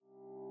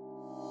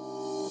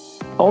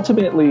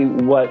Ultimately,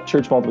 what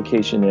church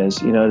multiplication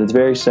is, in its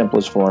very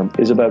simplest form,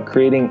 is about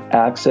creating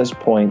access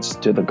points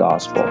to the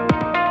gospel.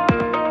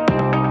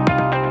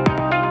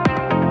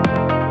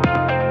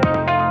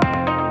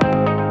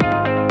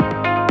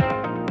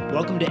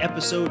 Welcome to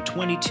episode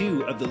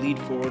 22 of the Lead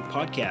Forward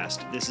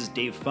podcast. This is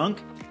Dave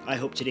Funk. I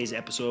hope today's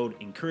episode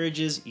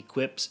encourages,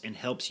 equips, and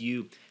helps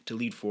you to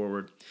lead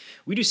forward.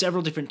 We do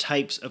several different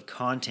types of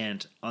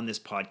content on this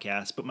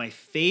podcast, but my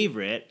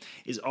favorite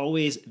is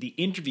always the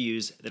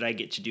interviews that I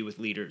get to do with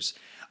leaders.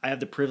 I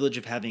have the privilege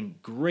of having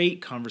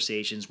great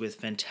conversations with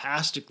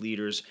fantastic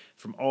leaders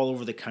from all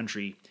over the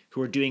country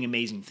who are doing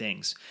amazing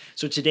things.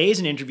 So today is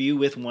an interview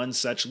with one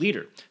such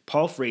leader.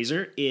 Paul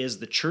Fraser is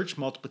the Church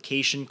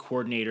Multiplication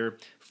Coordinator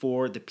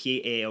for the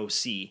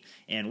PAOC.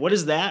 And what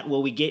is that?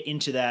 Well, we get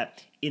into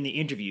that in the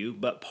interview,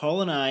 but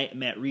Paul and I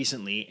met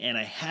recently, and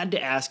I had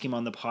to ask him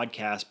on the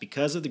podcast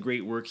because of the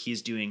great work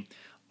he's doing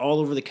all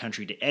over the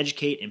country to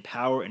educate,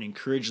 empower, and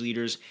encourage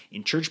leaders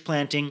in church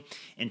planting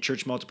and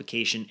church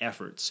multiplication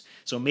efforts.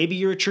 So maybe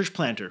you're a church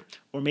planter,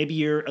 or maybe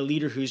you're a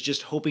leader who's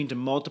just hoping to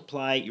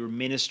multiply your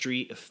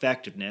ministry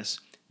effectiveness.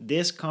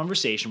 This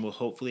conversation will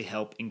hopefully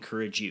help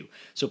encourage you.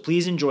 So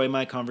please enjoy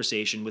my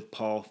conversation with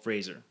Paul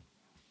Fraser.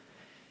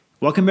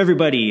 Welcome,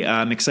 everybody.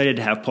 I'm excited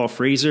to have Paul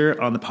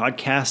Fraser on the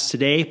podcast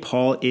today.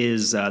 Paul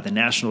is the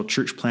National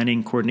Church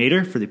Planting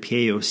Coordinator for the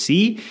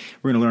PAOC.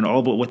 We're going to learn all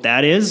about what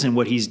that is and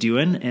what he's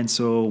doing. And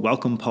so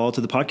welcome, Paul,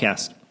 to the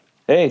podcast.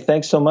 Hey,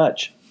 thanks so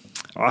much.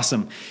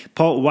 Awesome.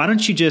 Paul, why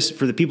don't you just,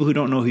 for the people who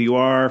don't know who you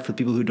are, for the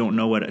people who don't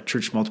know what a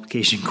Church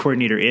Multiplication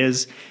Coordinator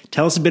is,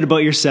 tell us a bit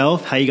about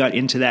yourself, how you got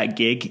into that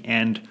gig,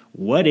 and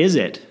what is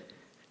it?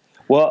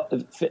 Well,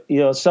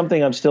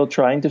 something I'm still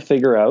trying to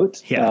figure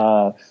out.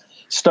 Yeah.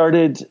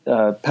 Started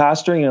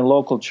pastoring in a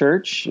local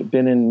church,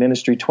 been in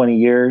ministry 20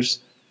 years,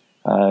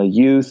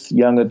 youth,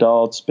 young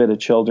adults, bit of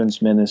children's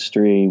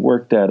ministry,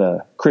 worked at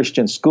a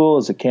Christian school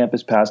as a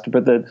campus pastor,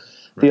 but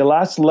the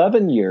last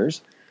 11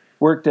 years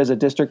worked as a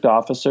district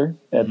officer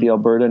at the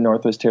Alberta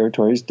Northwest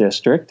Territories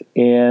District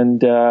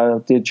and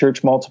did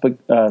church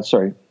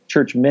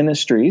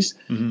ministries,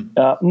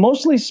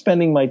 mostly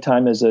spending my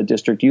time as a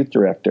district youth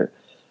director.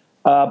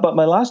 But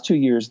my last 2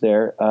 years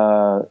there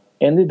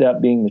ended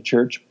up being the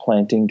church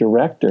planting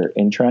director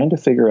and trying to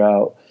figure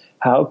out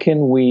how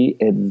can we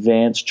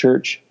advance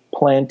church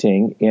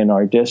planting in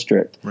our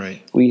district.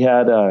 Right. We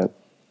had a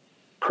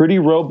pretty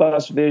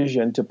robust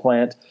vision to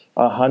plant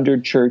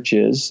 100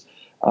 churches,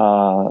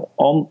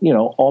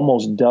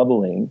 almost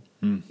doubling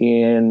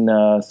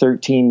in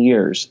 13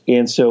 years.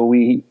 And so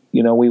we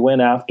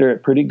went after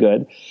it pretty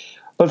good.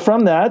 But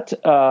from that,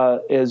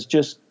 as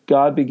just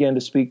God began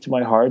to speak to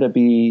my heart, I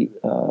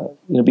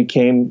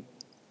became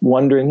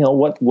wondering,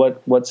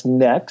 what's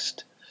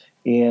next,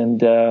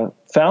 and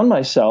found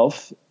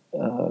myself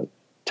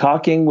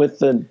talking with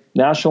the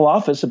national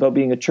office about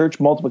being a church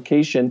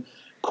multiplication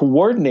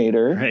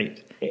coordinator,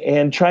 right,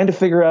 and trying to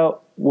figure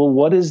out, well,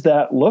 what does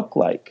that look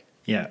like?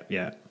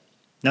 Yeah.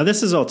 Now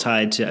this is all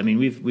tied to,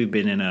 we've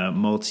been in a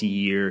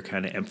multi-year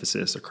kind of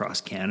emphasis across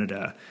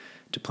Canada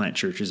to plant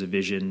churches, a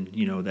vision,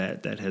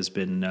 that has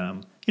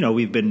been,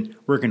 we've been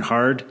working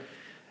hard.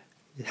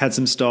 Had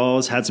some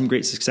stalls, had some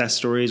great success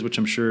stories, which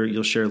I'm sure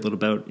you'll share a little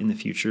about in the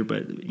future.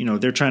 But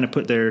they're trying to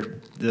put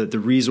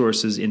the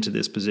resources into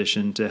this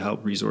position to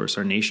help resource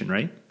our nation,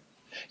 right?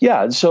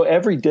 Yeah. So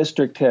every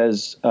district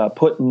has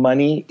put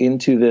money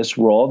into this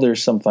role.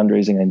 There's some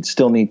fundraising I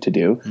still need to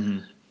do,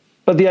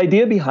 but the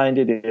idea behind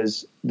it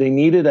is they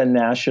needed a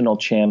national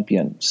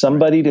champion,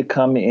 somebody to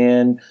come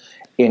in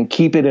and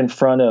keep it in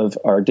front of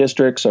our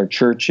districts, our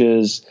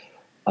churches,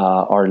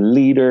 our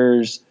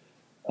leaders.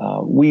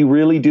 We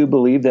really do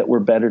believe that we're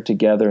better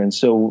together. And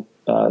so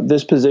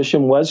this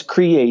position was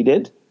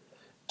created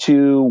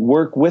to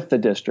work with the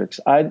districts.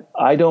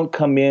 I don't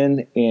come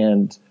in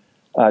and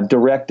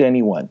direct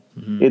anyone.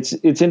 It's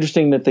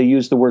interesting that they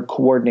use the word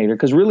coordinator,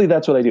 because really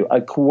that's what I do. I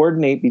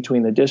coordinate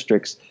between the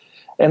districts.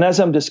 And as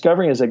I'm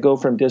discovering, as I go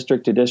from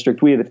district to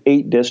district, we have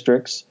 8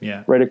 districts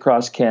right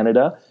across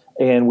Canada.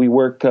 And we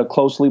work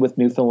closely with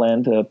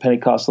Newfoundland,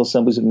 Pentecostal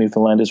Assemblies of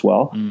Newfoundland as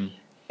well.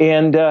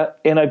 And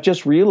I've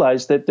just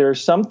realized that there are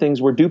some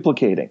things we're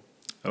duplicating.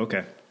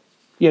 Okay.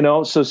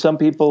 So some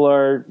people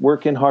are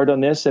working hard on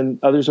this and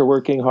others are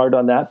working hard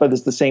on that, but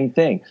it's the same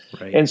thing.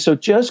 Right. And so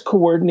just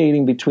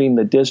coordinating between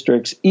the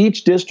districts,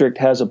 each district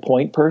has a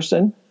point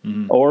person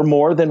or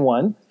more than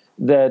one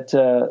that's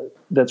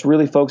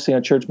really focusing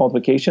on church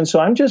multiplication. So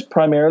I'm just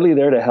primarily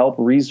there to help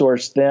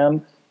resource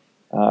them,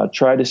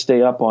 try to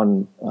stay up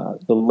on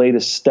the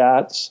latest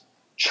stats,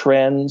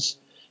 trends,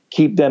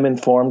 keep them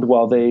informed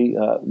while they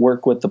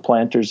work with the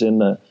planters in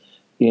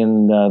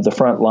the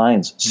front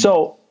lines.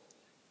 So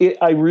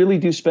I really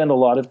do spend a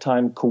lot of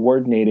time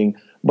coordinating,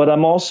 but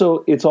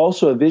it's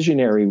also a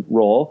visionary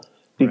role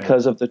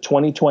because of the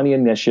 2020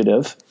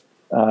 initiative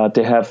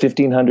to have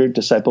 1,500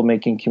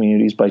 disciple-making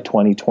communities by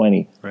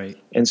 2020. Right.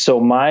 And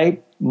so my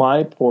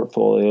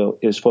portfolio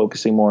is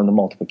focusing more on the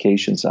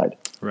multiplication side.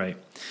 Right.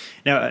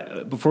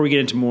 Now, before we get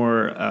into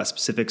more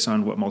specifics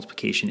on what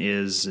multiplication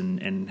is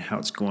and how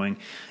it's going,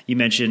 you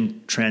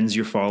mentioned trends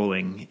you're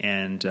following.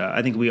 And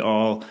I think we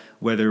all,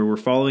 whether we're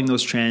following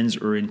those trends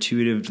or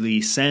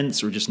intuitively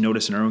sense or just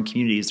notice in our own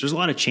communities, there's a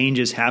lot of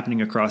changes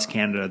happening across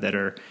Canada that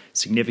are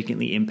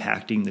significantly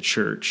impacting the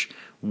church.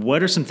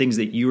 What are some things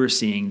that you are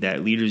seeing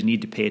that leaders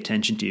need to pay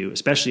attention to,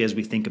 especially as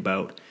we think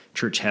about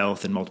church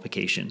health and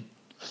multiplication?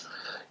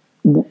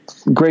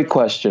 Great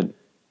question.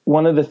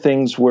 One of the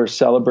things we're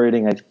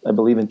celebrating, I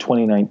believe in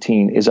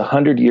 2019, is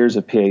 100 years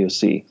of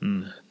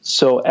PAOC.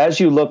 So as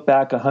you look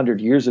back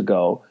 100 years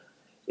ago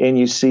and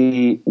you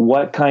see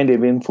what kind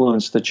of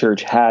influence the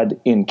church had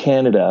in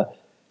Canada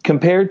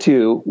compared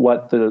to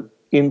what the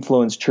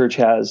influence church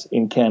has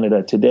in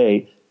Canada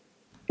today,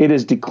 it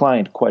has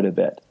declined quite a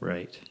bit.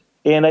 Right.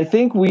 And I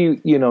think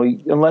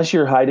unless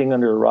you're hiding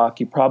under a rock,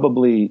 you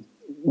probably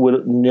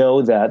would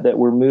know that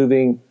we're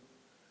moving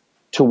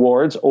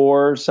towards,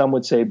 or some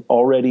would say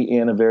already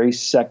in, a very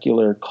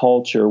secular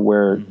culture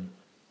where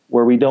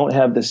we don't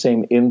have the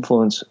same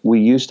influence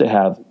we used to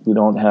have. We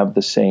don't have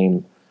the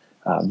same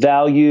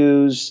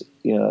values.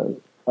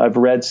 I've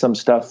read some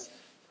stuff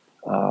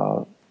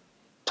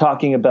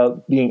talking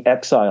about being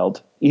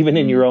exiled, even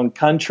in your own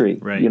country,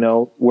 right.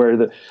 Where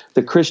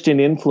the Christian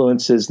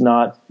influence is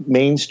not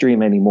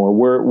mainstream anymore.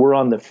 We're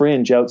on the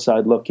fringe,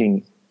 outside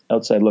looking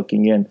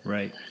in.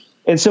 Right.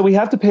 And so we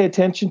have to pay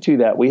attention to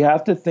that. We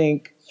have to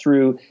think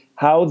through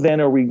how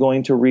then are we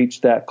going to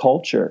reach that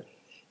culture,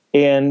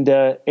 and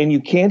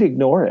you can't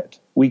ignore it.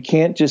 We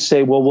can't just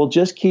say, well, we'll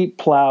just keep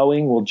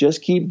plowing, we'll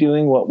just keep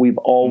doing what we've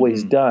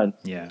always done.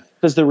 Yeah.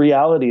 Because the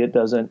reality, it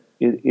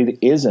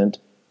isn't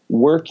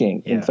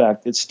working. Yeah. In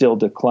fact, it's still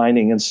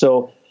declining. And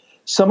so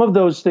some of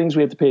those things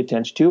we have to pay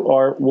attention to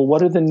are, well,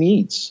 what are the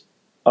needs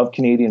of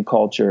Canadian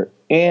culture,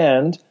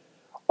 and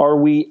are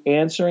we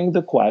answering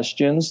the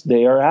questions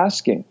they are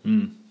asking?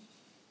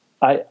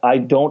 I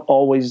don't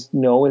always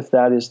know if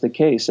that is the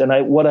case.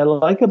 And what I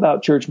like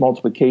about church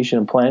multiplication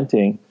and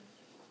planting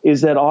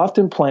is that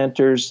often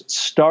planters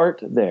start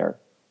there.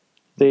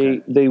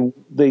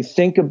 They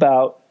think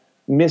about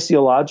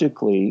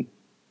missiologically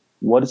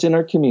what is in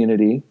our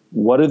community,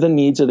 what are the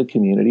needs of the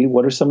community,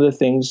 what are some of the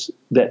things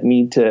that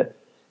need to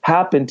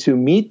happen to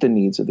meet the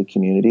needs of the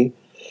community,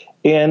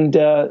 and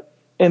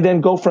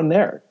then go from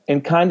there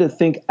and kind of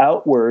think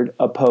outward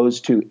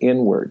opposed to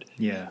inward.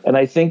 Yeah. And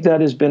I think that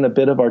has been a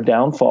bit of our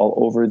downfall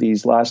over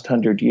these last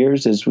 100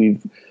 years, is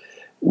we've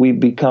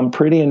become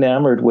pretty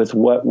enamored with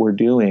what we're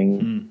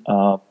doing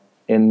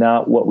and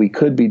not what we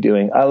could be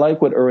doing. I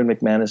like what Erwin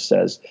McManus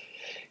says.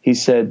 He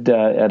said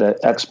at an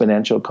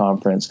exponential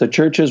conference, the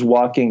church is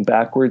walking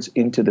backwards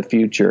into the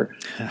future,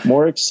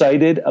 more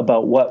excited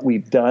about what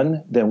we've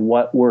done than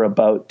what we're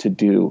about to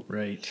do.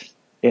 Right.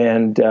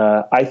 And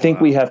I think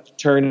we have to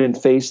turn and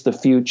face the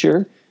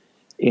future,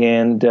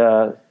 and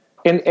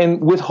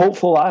with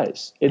hopeful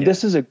eyes. And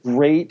this is a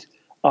great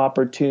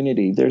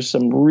opportunity. There's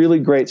some really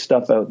great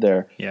stuff out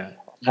there. Yeah.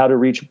 How to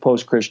reach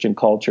post-Christian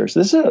cultures.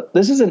 This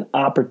is an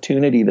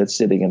opportunity that's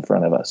sitting in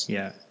front of us.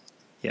 Yeah.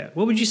 Yeah.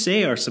 What would you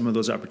say are some of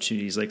those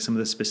opportunities, like some of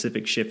the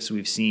specific shifts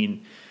we've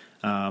seen?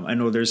 I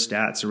know there's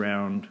stats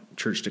around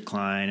church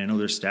decline. I know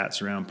there's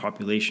stats around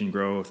population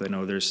growth. I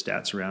know there's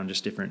stats around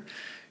just different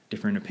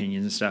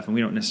opinions and stuff, and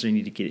we don't necessarily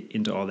need to get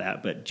into all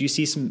that. But do you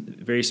see some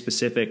very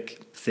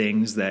specific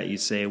things that you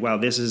say, wow,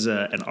 this is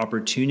an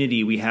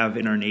opportunity we have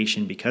in our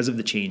nation because of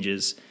the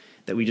changes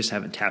that we just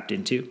haven't tapped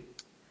into?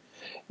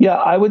 Yeah,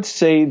 I would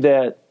say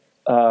that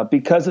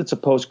because it's a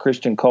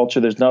post-Christian culture,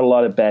 there's not a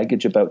lot of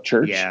baggage about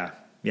church. Yeah,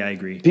 I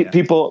agree.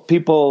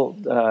 People,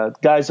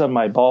 guys on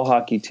my ball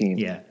hockey team,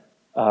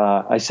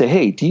 I say,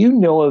 hey, do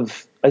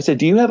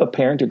you have a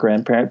parent or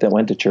grandparent that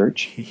went to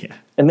church? Yeah.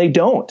 And they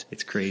don't.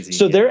 It's crazy.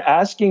 So they're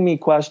asking me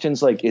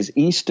questions like, is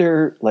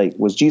Easter,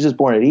 was Jesus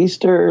born at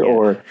Easter? Yeah.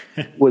 Or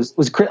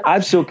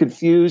I'm so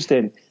confused.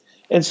 And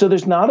so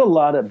there's not a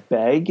lot of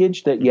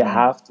baggage that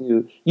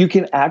you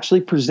can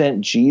actually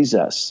present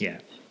Jesus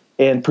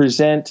and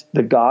present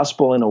the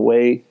gospel in a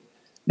way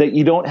that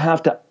you don't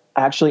have to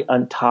actually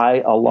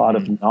untie a lot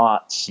of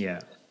knots. Yeah.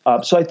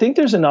 So I think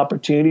there's an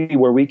opportunity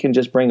where we can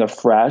just bring a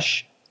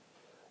fresh,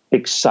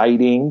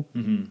 exciting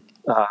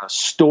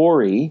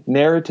story,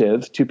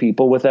 narrative to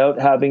people without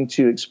having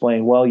to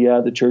explain, well,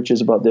 the church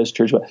is about this,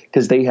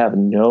 because they have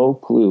no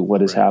clue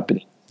what is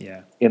happening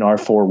in our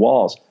four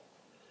walls.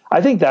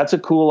 I think that's a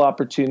cool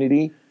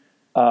opportunity.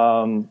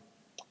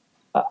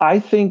 I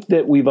think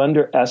that we've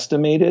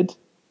underestimated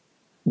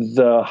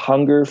the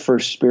hunger for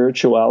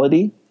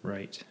spirituality.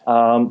 Right.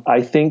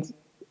 I think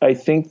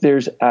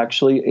there's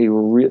actually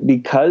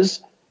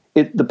because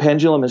the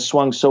pendulum has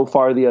swung so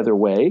far the other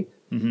way.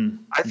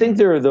 I think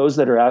there are those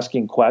that are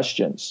asking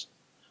questions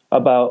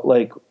about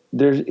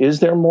is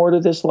there more to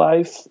this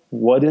life?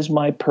 What is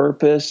my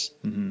purpose?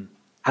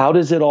 How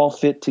does it all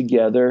fit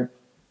together?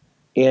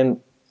 And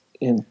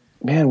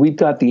man, we've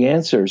got the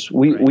answers.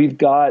 We've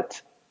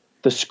got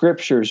the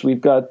scriptures.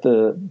 We've got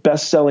the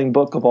best-selling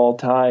book of all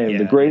time,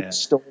 the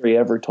greatest story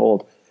ever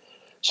told.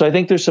 So I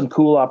think there's some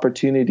cool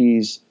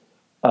opportunities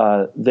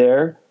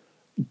there.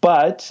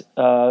 But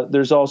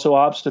there's also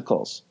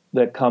obstacles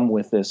that come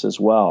with this as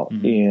well.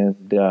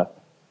 And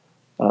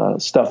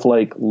stuff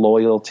like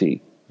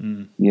loyalty,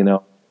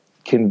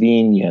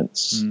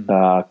 convenience,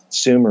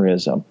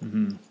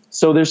 consumerism.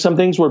 So there's some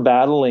things we're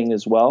battling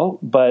as well,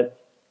 but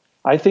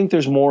I think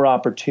there's more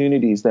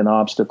opportunities than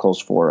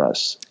obstacles for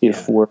us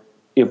if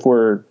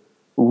we're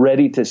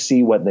ready to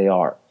see what they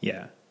are.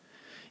 Yeah.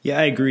 Yeah,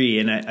 I agree.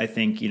 And I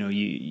think,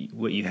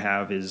 what you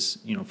have is,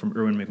 from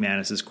Erwin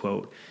McManus's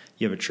quote,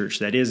 you have a church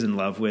that is in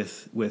love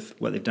with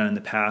what they've done in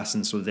the past.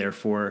 And so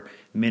therefore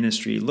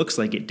ministry looks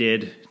like it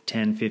did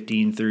 10,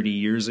 15, 30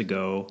 years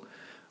ago,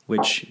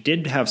 which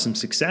did have some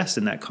success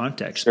in that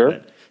context. Sure.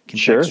 But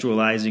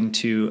contextualizing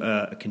to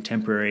a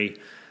contemporary,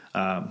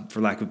 for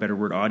lack of a better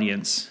word,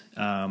 audience,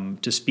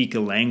 to speak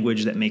a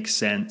language that makes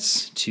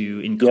sense,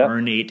 to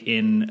incarnate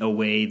in a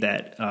way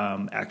that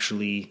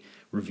actually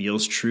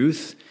reveals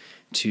truth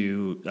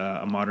to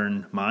a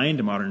modern mind,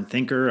 a modern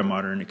thinker, a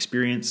modern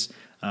experience.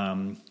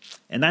 And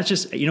that's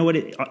just,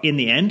 in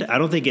the end, I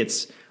don't think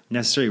it's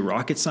necessarily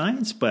rocket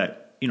science, but,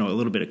 a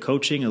little bit of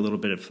coaching, a little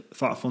bit of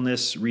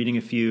thoughtfulness, reading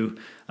a few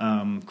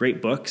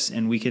great books,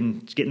 and we can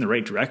get in the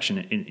right direction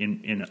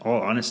in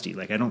all honesty.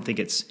 Like, I don't think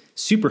it's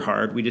super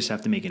hard. We just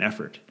have to make an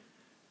effort.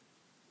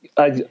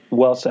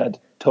 Well said.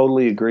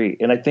 Totally agree.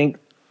 And I think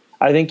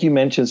you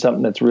mentioned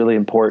something that's really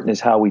important is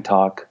how we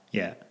talk.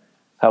 Yeah.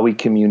 How we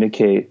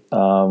communicate.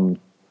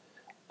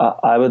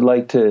 I would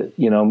like to,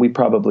 we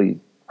probably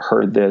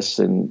heard this,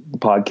 and the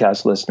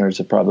podcast listeners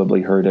have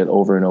probably heard it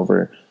over and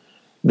over,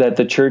 that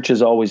the church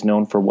is always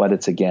known for what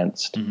it's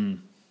against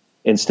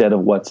instead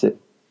of what's it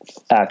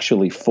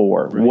actually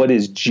for. Right. What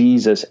is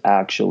Jesus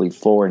actually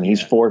for? And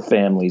he's for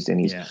families, and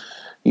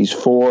he's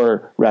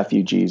for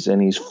refugees, and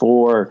he's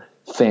for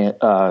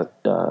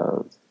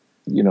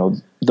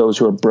those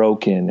who are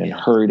broken and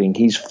hurting.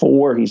 He's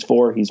for.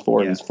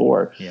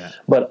 Yeah.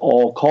 But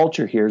all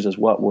culture hears is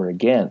what we're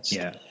against.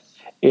 Yeah.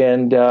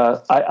 And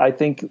I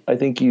think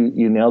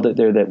you nailed it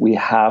there, that we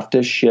have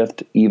to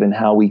shift even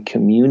how we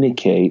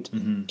communicate.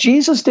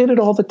 Jesus did it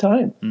all the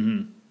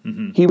time.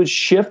 He would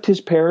shift his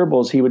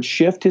parables. He would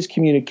shift his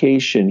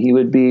communication. He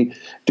would be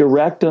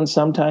direct on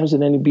sometimes,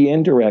 and then he'd be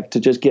indirect to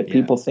just get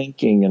people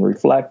thinking and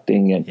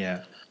reflecting.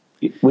 And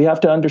we have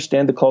to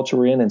understand the culture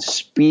we're in and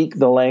speak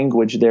the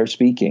language they're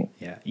speaking.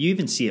 Yeah, you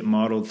even see it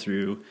modeled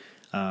through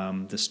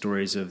the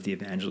stories of the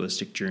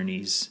evangelistic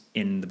journeys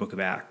in the book of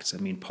Acts. I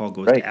mean, Paul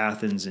goes to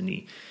Athens, and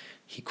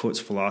he quotes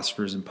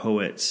philosophers and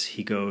poets.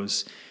 He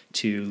goes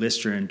to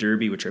Lystra and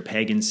Derbe, which are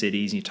pagan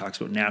cities, and he talks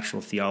about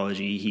natural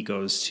theology. He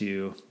goes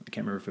to, I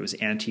can't remember if it was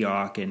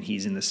Antioch, and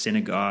he's in the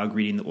synagogue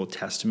reading the Old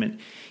Testament.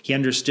 He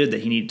understood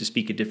that he needed to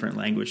speak a different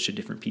language to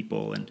different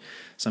people, and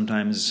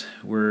sometimes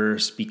we're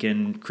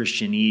speaking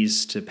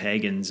Christianese to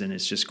pagans, and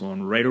it's just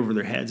going right over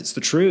their heads. It's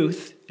the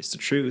truth,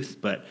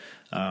 but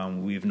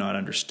we've not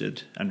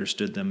understood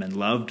them and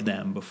loved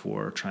them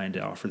before trying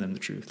to offer them the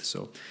truth.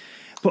 So,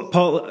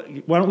 Paul,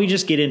 why don't we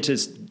just get into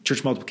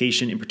church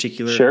multiplication in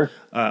particular? Sure.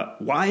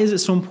 Why is it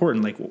so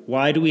important? Like,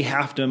 why do we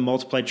have to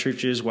multiply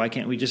churches? Why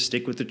can't we just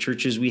stick with the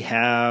churches we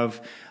have,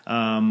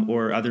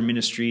 or other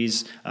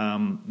ministries?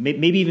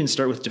 Maybe even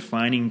start with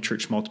defining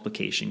church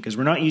multiplication, because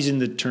we're not using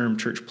the term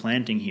church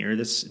planting here.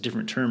 That's a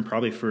different term,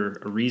 probably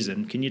for a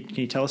reason. Can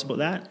you tell us about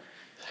that?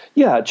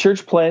 Yeah,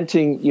 church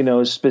planting,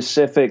 is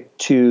specific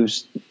to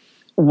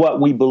what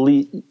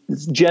we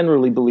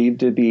generally believe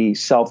to be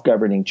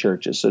self-governing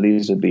churches. So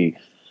these would be,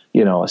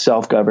 a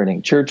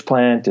self-governing church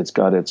plant. It's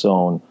got its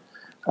own,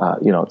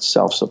 it's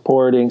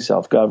self-supporting,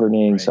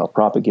 self-governing,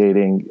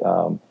 self-propagating.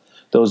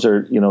 Those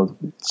are,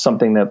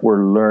 something that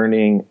we're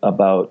learning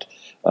about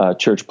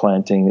church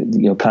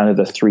planting, kind of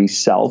the three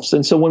selves.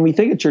 And so when we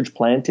think of church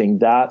planting,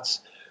 that's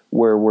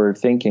where we're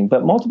thinking.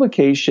 But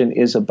multiplication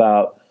is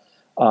about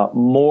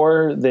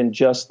more than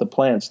just the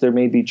plants. There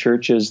may be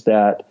churches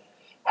that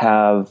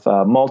have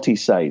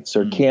multi-sites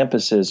or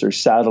campuses or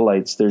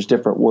satellites. There's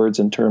different words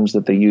and terms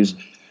that they use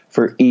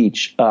for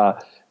each.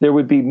 There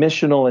would be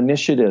missional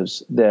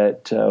initiatives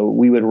that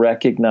we would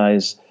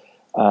recognize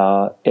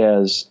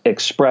as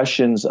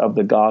expressions of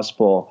the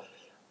gospel.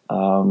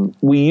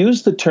 We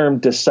use the term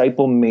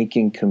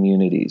disciple-making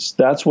communities.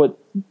 That's what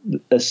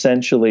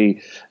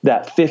essentially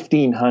that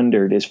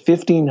 1,500 is,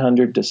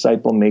 1,500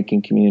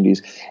 disciple-making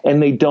communities.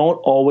 And they don't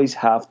always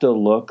have to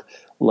look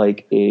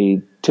like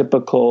a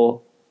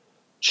typical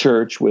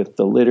church with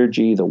the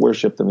liturgy, the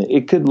worship.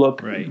 It could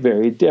look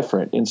very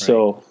different. And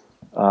so,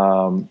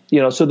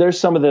 so there's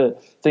some of the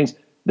things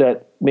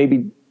that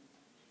maybe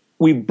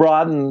we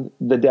broaden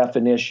the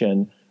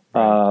definition,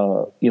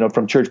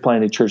 from church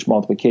planting to church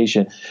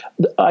multiplication.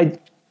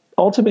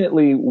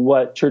 Ultimately,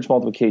 what church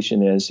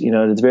multiplication is, in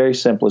its very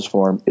simplest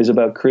form, is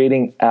about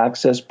creating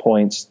access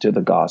points to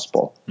the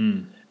gospel.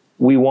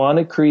 We want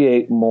to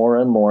create more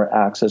and more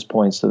access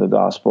points to the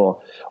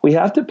gospel. We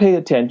have to pay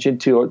attention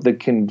to the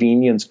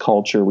convenience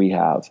culture we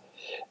have.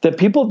 That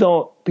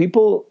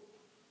people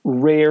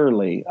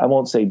rarely, I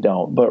won't say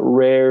don't, but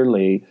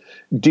rarely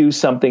do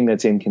something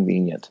that's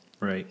inconvenient.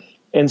 Right.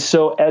 And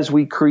so as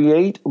we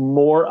create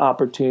more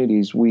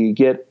opportunities, we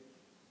get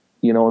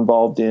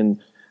involved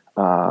in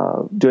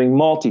doing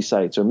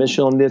multi-sites or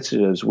missional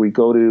initiatives. We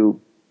go to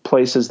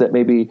places that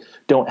maybe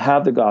don't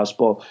have the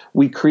gospel.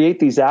 We create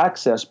these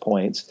access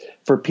points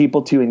for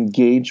people to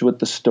engage with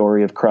the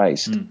story of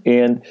Christ.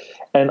 And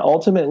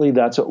ultimately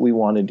that's what we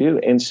want to do.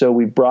 And so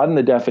we broaden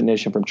the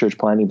definition from church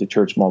planting to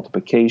church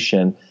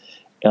multiplication,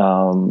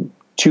 to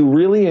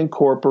really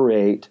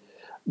incorporate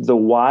the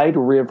wide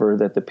river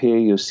that the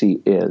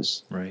PAOC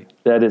is. Right.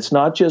 That it's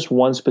not just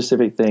one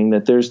specific thing,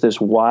 that there's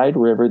this wide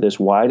river, this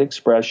wide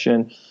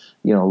expression,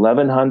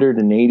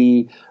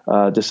 1,180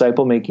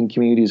 disciple-making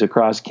communities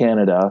across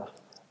Canada.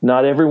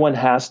 Not everyone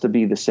has to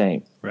be the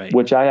same, right,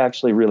 which I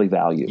actually really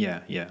value.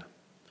 Yeah.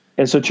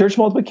 And so church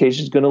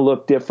multiplication is going to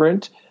look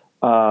different,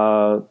 in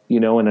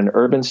an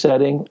urban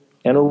setting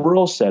and a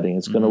rural setting.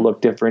 It's going to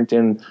look different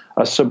in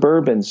a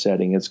suburban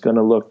setting. It's going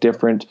to look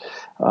different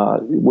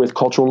with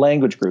cultural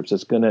language groups.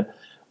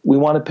 We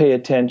want to pay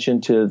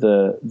attention to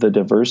the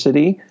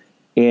diversity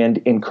and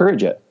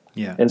encourage it.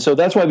 Yeah. And so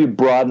that's why we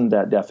broadened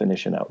that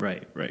definition out.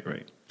 Right.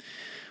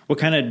 What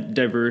kind of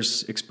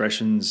diverse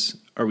expressions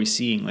are we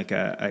seeing? Like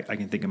I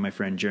can think of my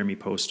friend Jeremy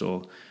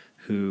Postal,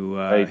 who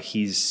Right.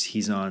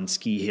 he's on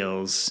ski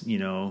hills,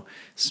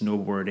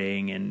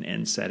 snowboarding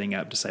and setting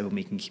up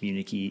disciple-making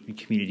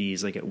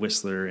communities like at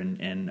Whistler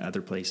and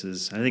other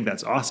places. I think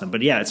that's awesome.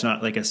 But yeah, it's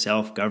not like a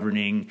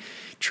self-governing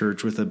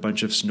church with a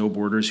bunch of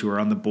snowboarders who are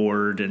on the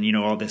board and,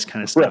 all this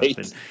kind of stuff.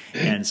 Right.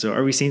 And so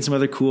are we seeing some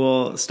other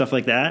cool stuff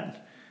like that?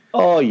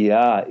 Oh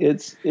yeah,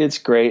 it's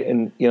great.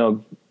 And,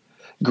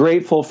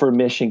 grateful for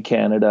Mission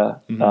Canada,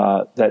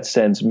 that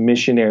sends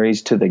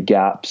missionaries to the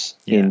gaps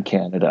in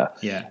Canada.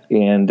 Yeah.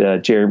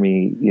 And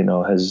Jeremy,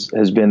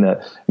 has been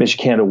a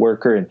Mission Canada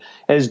worker and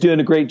is doing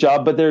a great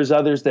job. But there's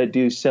others that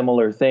do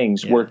similar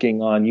things,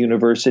 working on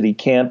university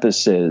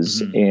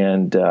campuses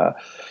and,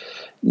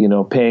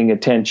 paying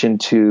attention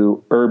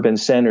to urban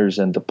centers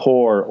and the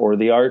poor or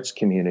the arts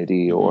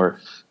community or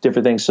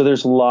different things. So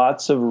there's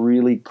lots of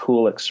really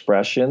cool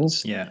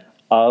expressions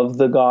of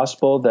the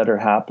gospel that are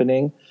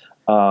happening.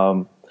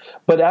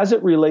 But as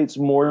it relates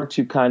more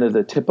to kind of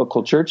the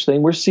typical church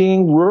thing, we're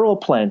seeing rural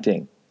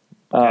planting,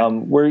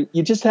 where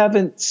you just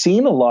haven't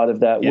seen a lot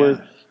of that.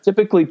 Where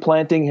typically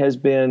planting has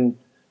been,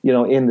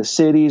 in the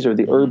cities or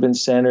the urban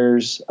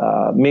centers,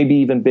 maybe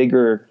even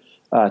bigger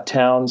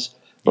towns.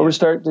 But we're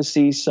starting to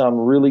see some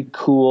really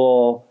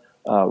cool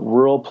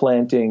rural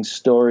planting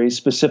stories,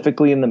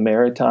 specifically in the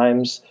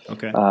Maritimes.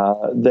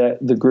 That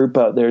the group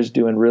out there is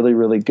doing really,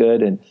 really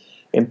good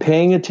and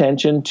paying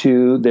attention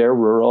to their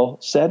rural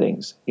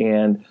settings.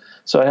 And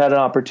so I had an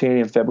opportunity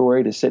in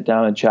February to sit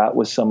down and chat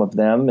with some of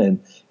them and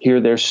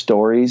hear their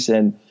stories.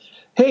 And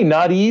hey,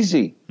 not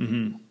easy.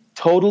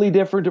 Totally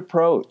different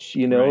approach.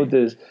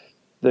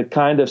 The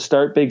kind of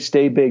start big,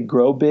 stay big,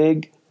 grow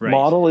big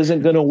model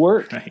isn't going to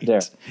work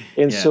there.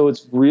 And so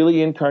it's really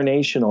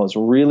incarnational. It's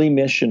really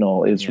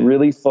missional. It's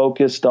really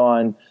focused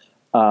on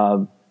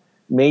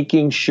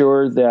making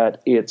sure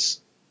that it's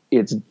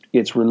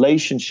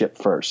relationship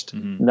first,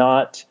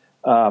 not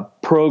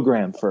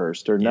program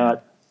first, or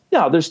not.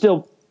 Yeah, there's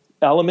still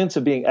elements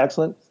of being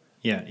excellent.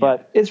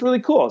 But it's really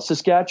cool.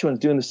 Saskatchewan's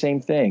doing the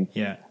same thing.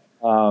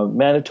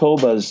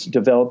 Manitoba's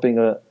developing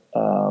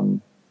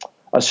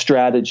a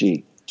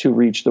strategy to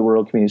reach the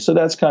rural community. So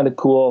that's kind of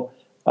cool.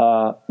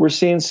 We're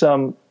seeing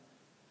some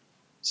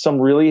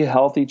really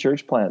healthy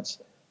church plants.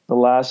 The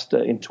last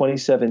in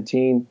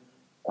 2017,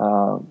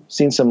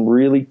 seen some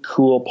really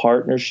cool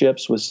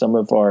partnerships with some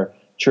of our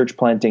church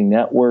planting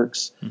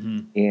networks,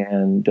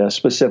 and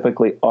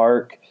specifically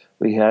ARC.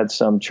 We had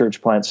some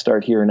church plants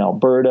start here in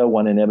Alberta,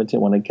 one in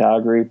Edmonton, one in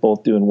Calgary,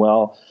 both doing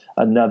well.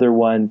 Another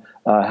one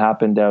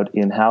happened out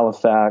in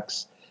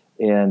Halifax,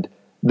 and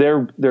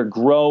they're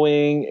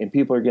growing, and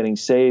people are getting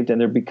saved,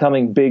 and they're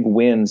becoming big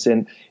wins.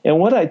 And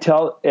what I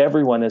tell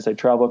everyone as I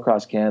travel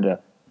across Canada,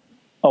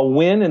 a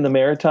win in the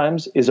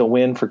Maritimes is a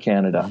win for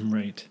Canada.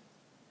 Right.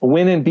 A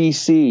win in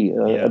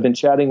BC. I've been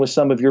chatting with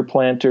some of your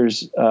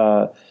planters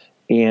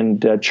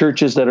and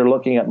churches that are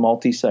looking at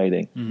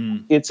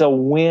multi-siting. It's a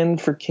win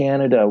for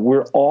Canada.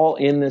 We're all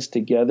in this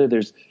together.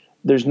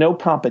 There's no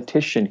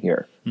competition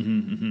here.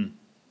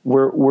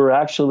 We're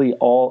actually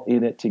all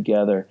in it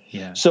together.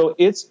 So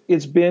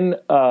it's been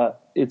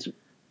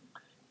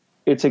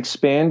it's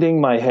expanding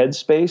my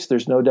headspace.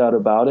 There's no doubt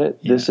about it.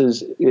 This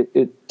is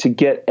it to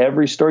get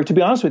every story. To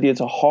be honest with you,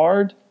 it's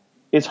hard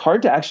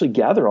to actually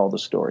gather all the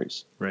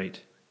stories. Right.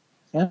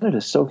 Canada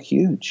is so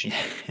huge,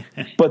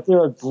 but there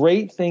are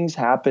great things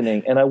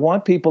happening, and I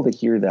want people to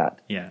hear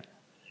that.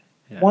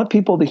 I want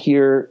people to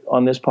hear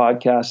on this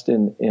podcast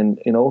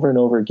and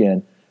over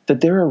again that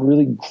there are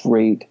really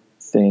great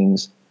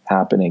things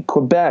happening.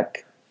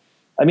 Quebec,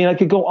 I mean, I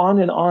could go on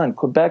and on.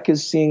 Quebec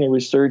is seeing a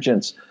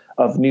resurgence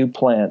of new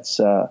plants.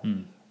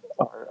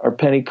 Our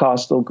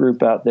Pentecostal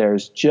group out there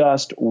is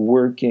just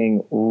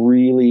working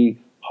really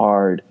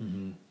hard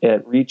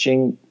at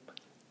reaching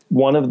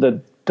one of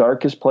the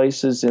darkest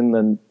places in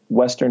the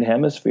Western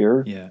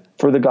Hemisphere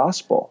for the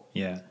gospel.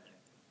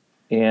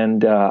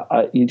 And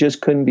you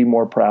just couldn't be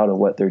more proud of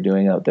what they're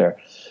doing out there.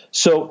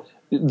 So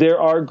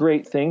there are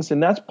great things,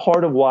 and that's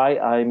part of why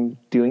I'm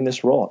doing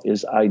this role,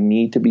 is I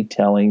need to be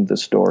telling the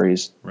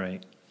stories.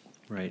 Right.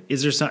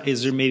 Is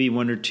there maybe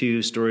one or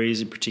two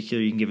stories in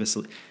particular you can give us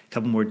a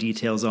couple more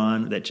details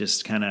on that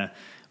just kind of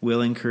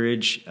will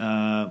encourage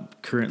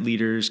current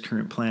leaders,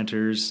 current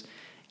planters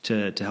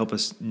to help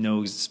us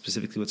know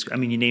specifically what's? I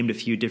mean, you named a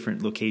few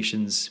different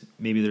locations.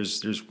 Maybe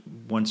there's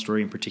one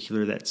story in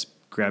particular that's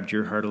grabbed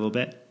your heart a little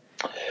bit.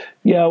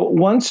 Yeah,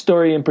 one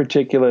story in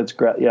particular.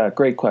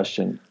 Great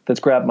question. That's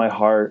grabbed my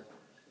heart.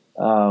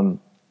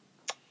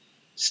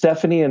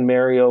 Stephanie and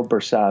Mario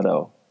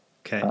Bersado.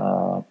 Okay.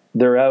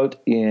 They're out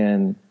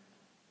in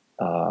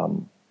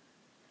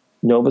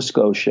Nova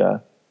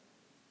Scotia,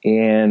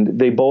 and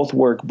they both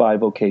work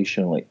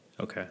bivocationally.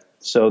 Okay.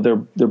 So they're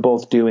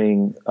both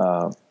doing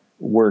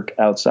work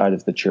outside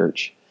of the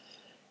church,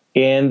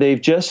 and they've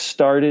just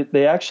started.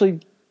 They actually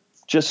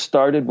just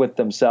started with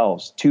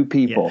themselves, 2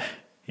 people,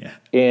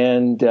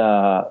 and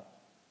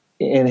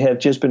have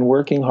just been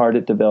working hard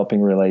at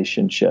developing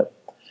relationship.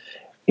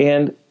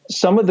 And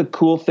some of the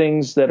cool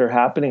things that are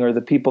happening are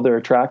the people they're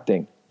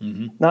attracting.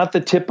 Mm-hmm. Not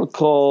the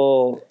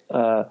typical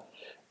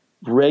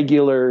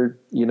regular,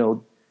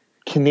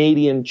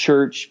 Canadian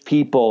church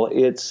people.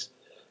 It's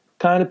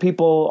kind of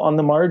people on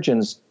the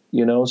margins,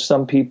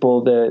 some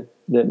people that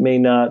may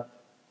not,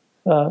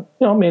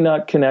 may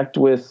not connect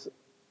with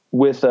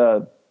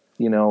a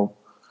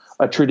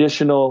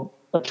traditional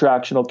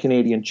attractional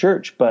Canadian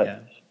church,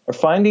 but are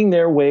finding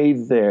their way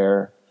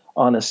there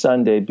on a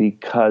Sunday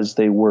because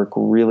they work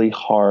really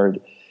hard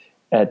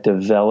at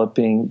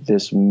developing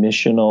this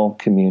missional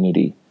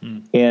community.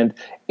 And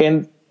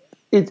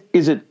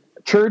is it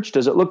church?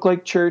 Does it look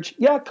like church?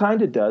 Yeah, it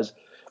kind of does,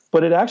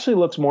 but it actually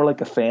looks more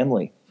like a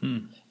family.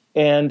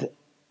 And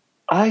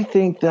I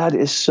think that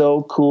is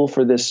so cool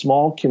for this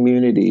small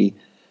community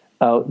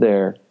out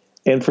there,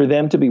 and for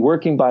them to be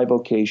working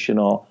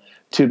bivocational,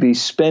 to be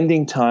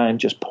spending time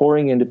just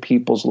pouring into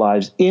people's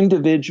lives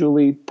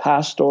individually,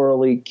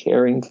 pastorally,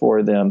 caring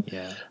for them.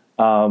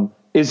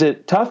 Is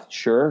it tough?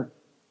 Sure.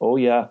 Oh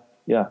yeah.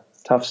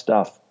 Tough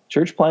stuff.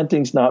 Church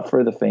planting's not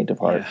for the faint of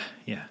heart.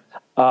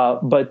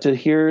 But to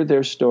hear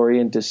their story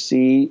and to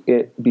see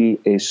it be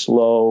a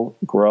slow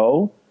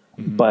grow,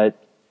 but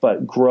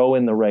grow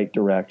in the right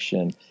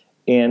direction.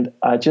 And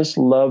I just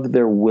love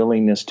their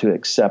willingness to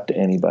accept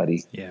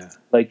anybody.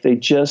 Like they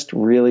just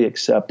really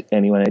accept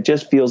anyone. It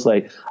just feels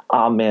like,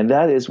 oh man,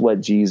 that is what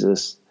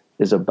Jesus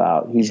is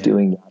about. He's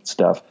doing that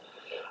stuff.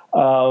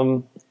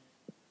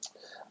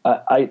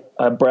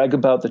 I brag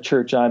about the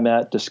church I'm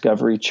at,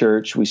 Discovery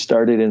Church. We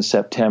started in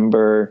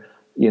September,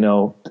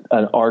 an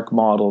ARC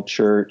model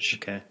church.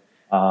 Okay.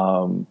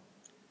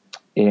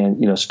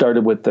 And,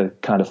 started with the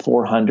kind of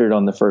 400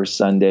 on the first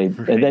Sunday.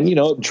 Right. And then,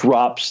 it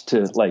drops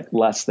to like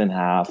less than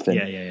half.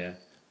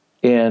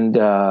 And,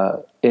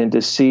 And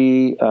to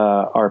see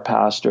our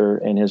pastor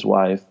and his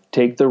wife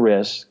take the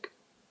risk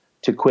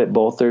to quit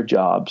both their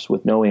jobs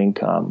with no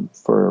income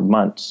for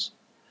months.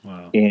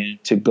 Wow.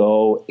 And to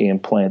go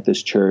and plant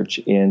this church,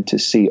 and to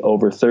see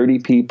over 30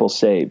 people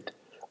saved,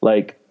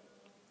 like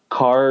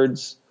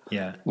cards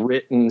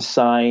written,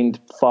 signed,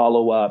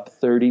 follow up,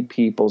 30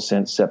 people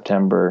since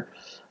September.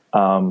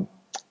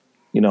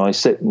 I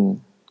sit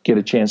and get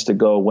a chance to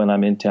go when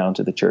I'm in town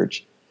to the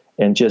church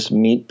and just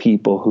meet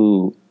people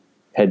who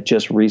had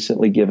just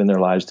recently given their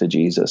lives to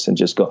Jesus, and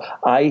just go,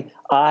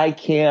 I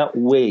can't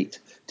wait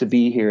to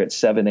be here at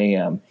 7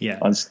 a.m.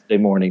 On Sunday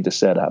morning to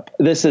set up.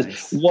 This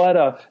is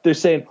they're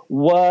saying,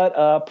 what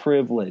a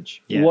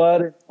privilege,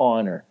 what an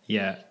honor.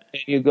 And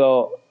you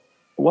go,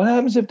 what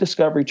happens if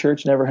Discovery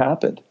Church never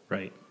happened?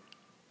 Right.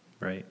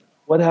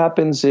 What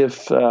happens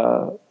if,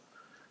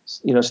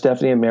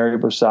 Stephanie and Mary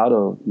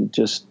Bersado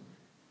just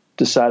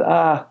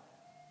decide,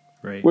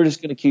 we're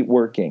just going to keep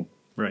working.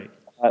 Right.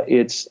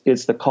 It's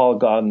the call of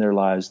God in their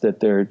lives,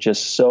 that they're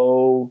just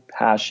so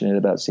passionate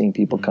about seeing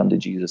people come to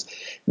Jesus.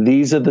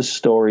 These are the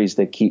stories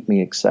that keep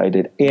me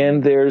excited.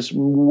 And there's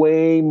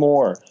way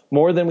more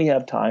than we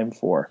have time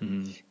for.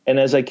 And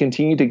as I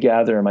continue to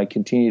gather them, I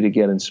continue to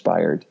get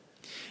inspired.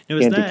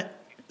 Now,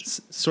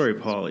 sorry,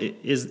 Paul,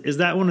 is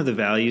that one of the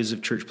values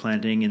of church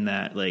planting, in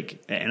that,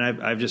 like, and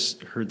I've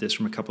just heard this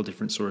from a couple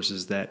different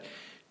sources, that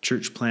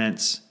church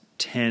plants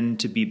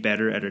tend to be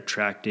better at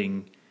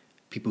attracting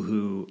people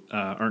who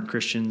aren't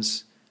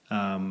Christians,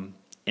 and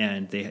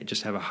they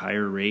just have a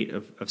higher rate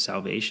of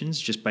salvations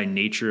just by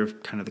nature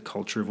of kind of the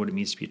culture of what it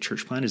means to be a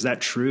church plant. Is that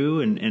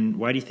true? And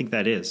why do you think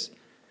that is?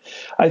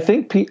 I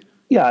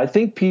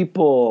think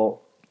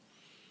people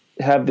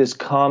have this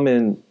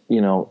common,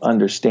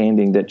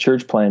 understanding that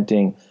church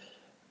planting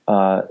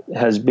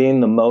has been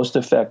the most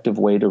effective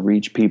way to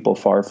reach people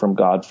far from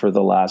God for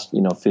the last,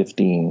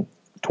 15,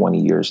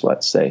 20 years,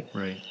 let's say.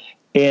 Right.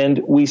 And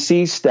we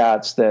see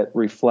stats that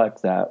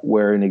reflect that,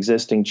 where an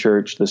existing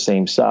church the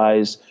same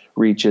size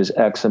reaches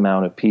X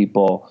amount of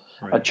people.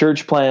 Right. A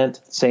church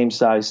plant, same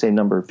size, same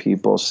number of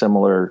people,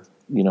 similar,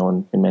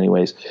 in many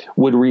ways,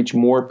 would reach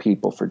more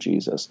people for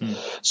Jesus.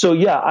 So,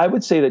 I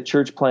would say that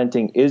church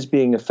planting is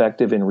being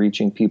effective in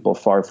reaching people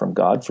far from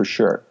God, for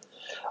sure.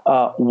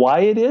 Why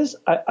it is,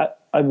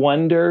 I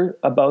wonder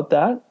about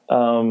that.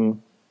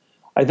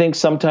 I think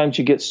sometimes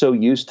you get so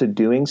used to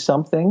doing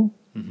something.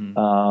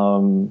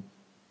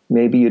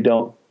 Maybe you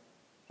don't,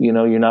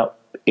 you're not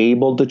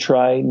able to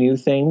try new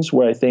things,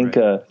 where I think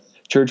a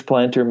church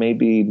planter may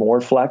be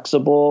more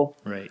flexible.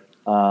 Right.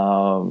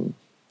 Well,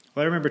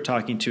 I remember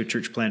talking to a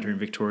church planter in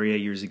Victoria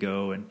years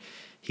ago, and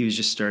he was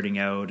just starting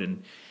out,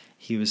 and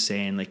he was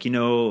saying, like,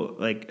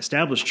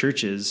 established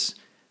churches,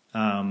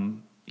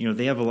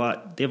 they have a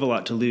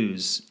lot to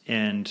lose,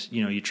 and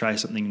you try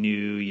something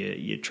new,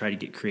 you try to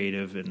get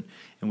creative and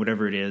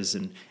whatever it is,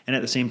 and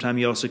at the same time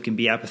you also can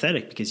be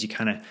apathetic because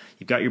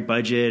you've got your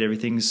budget,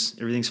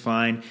 everything's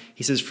fine.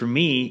 He says, for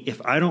me, if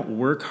I don't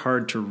work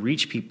hard to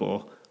reach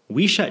people,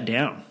 we shut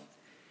down,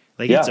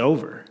 it's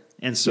over.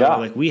 And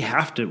so we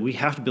have to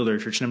build our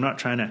church, and I'm not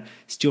trying to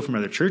steal from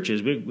other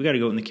churches. We got to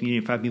go in the community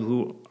and find people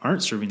who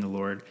aren't serving the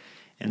Lord.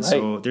 And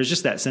so there's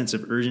just that sense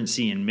of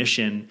urgency and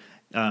mission,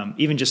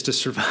 even just to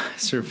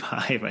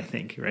survive, I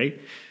think, right?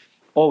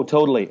 Oh,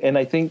 totally. And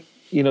I think,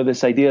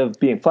 this idea of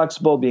being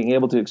flexible, being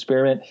able to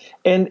experiment,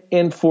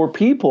 and for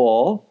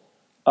people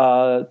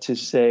to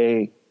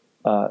say,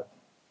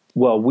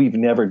 well, we've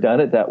never done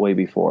it that way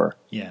before.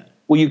 Yeah.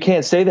 Well, you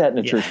can't say that in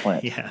a church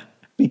plant. Yeah.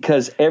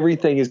 Because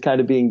everything is kind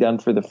of being done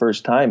for the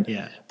first time.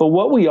 Yeah. But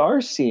what we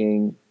are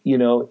seeing,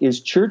 is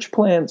church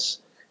plants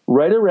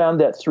right around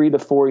that 3 to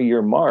 4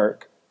 year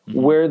mark,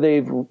 where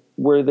they've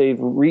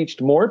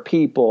reached more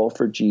people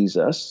for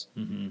Jesus,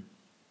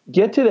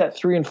 get to that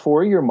 3 and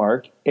 4 year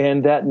mark,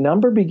 and that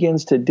number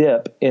begins to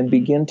dip and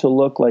begin to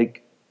look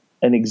like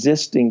an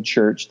existing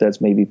church that's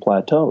maybe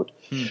plateaued.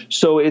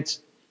 So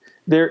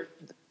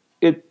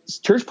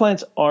church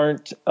plants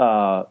aren't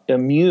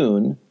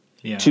immune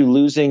to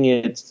losing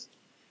its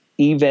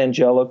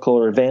evangelical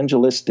or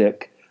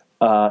evangelistic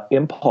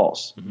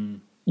impulse.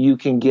 You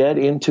can get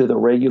into the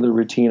regular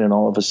routine and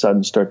all of a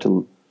sudden start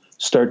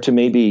to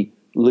maybe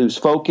lose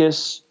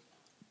focus,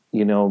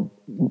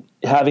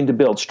 having to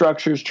build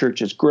structures,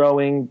 churches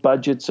growing,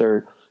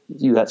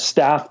 you got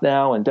staff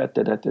now, and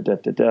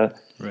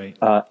Right.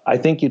 I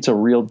think it's a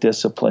real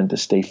discipline to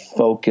stay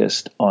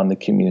focused on the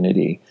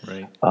community.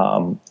 Right.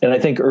 And I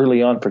think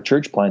early on for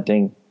church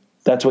planting,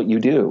 that's what you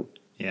do.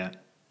 Yeah.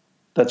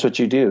 That's what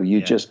you do.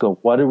 You just go,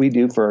 what do we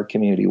do for our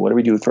community? What do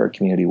we do for our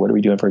community? What are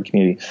we doing for our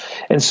community?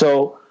 And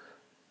so,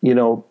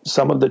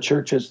 some of the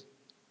churches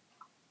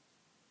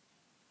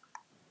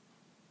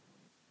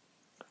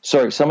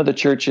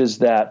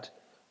that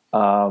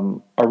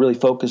are really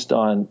focused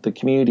on the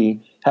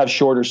community have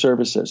shorter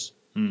services.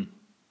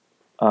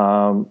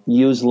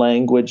 Use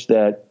language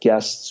that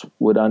guests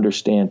would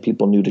understand,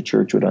 people new to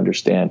church would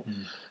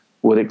understand,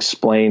 would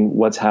explain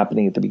what's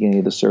happening at the beginning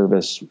of the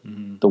service,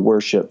 the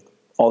worship,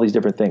 all these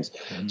different things.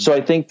 So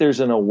I think there's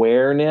an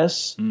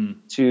awareness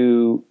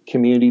to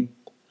community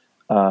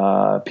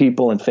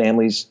people and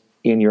families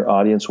in your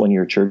audience when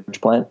you're a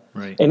church plant,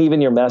 and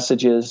even your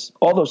messages,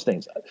 all those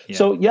things. Yeah.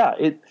 So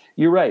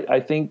you're right. I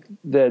think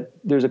that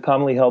there's a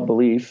commonly held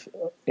belief,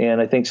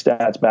 and I think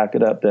stats back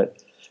it up,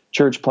 that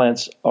church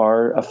plants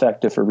are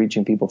effective for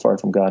reaching people far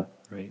from God.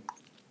 Right.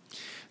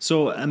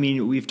 So,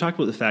 we've talked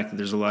about the fact that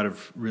there's a lot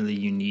of really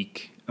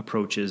unique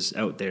approaches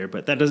out there,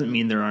 but that doesn't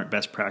mean there aren't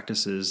best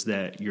practices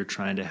that you're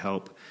trying to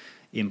help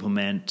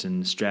implement,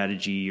 and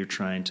strategy you're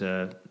trying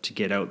to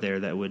get out there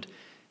that would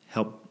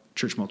help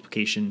church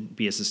multiplication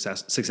be as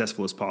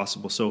successful as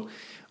possible. So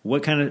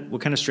what kind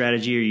of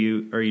strategy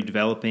are you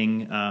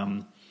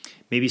developing?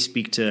 Maybe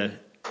speak to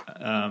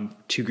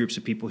two groups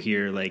of people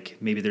here. Like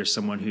maybe there's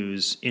someone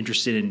who's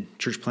interested in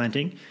church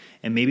planting,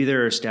 and maybe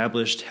there are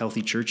established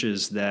healthy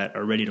churches that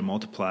are ready to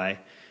multiply.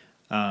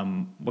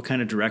 What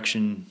kind of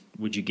direction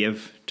would you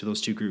give to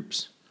those two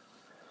groups?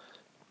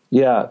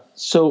 Yeah.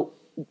 So,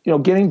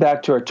 getting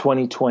back to our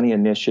 2020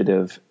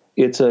 initiative,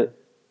 it's a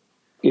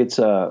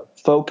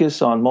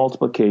focus on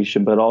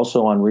multiplication, but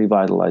also on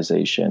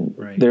revitalization.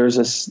 Right. There is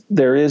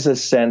a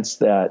sense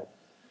that,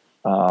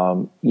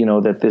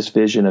 that this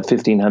vision of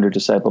 1,500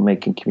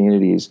 disciple-making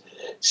communities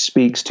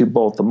speaks to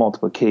both the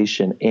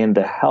multiplication and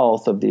the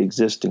health of the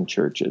existing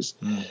churches.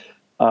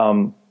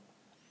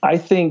 I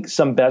think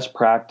some best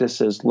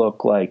practices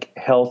look like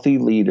healthy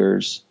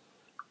leaders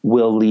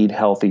will lead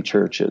healthy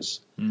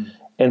churches.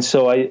 And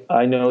so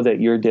I know that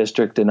your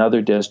district and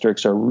other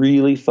districts are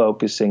really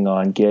focusing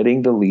on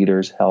getting the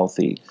leaders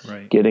healthy,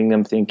 right, getting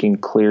them thinking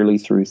clearly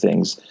through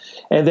things.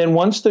 And then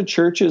once the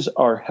churches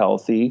are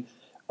healthy,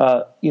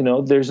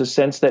 there's a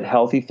sense that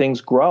healthy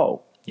things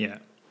grow. Yeah.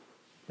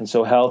 And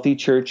so healthy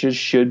churches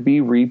should be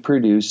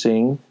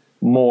reproducing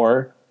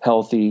more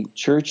healthy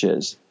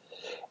churches.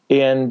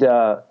 And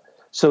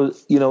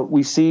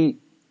we see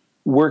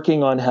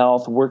working on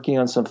health, working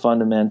on some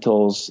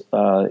fundamentals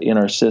in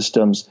our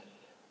systems.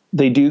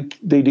 They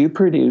do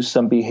produce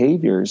some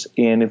behaviors,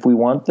 and if we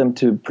want them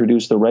to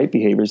produce the right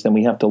behaviors, then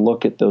we have to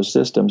look at those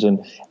systems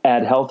and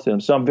add health to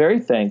them. So I'm very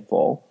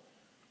thankful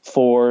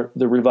for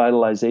the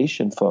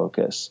revitalization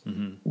focus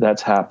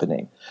that's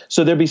happening.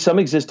 So there'll be some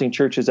existing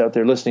churches out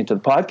there listening to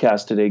the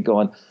podcast today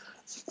going,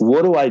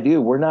 what do I do?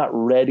 We're not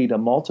ready to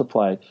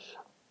multiply.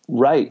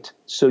 Right.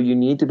 So you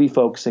need to be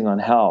focusing on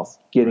health,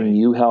 getting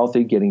you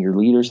healthy, getting your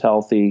leaders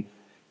healthy,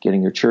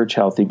 getting your church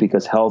healthy,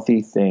 because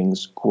healthy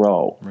things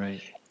grow.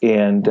 Right.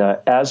 And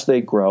as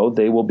they grow,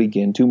 they will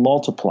begin to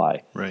multiply.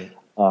 Right.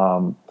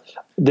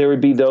 There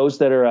would be those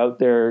that are out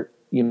there,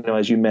 you know,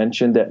 as you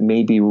mentioned, that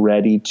may be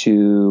ready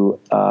to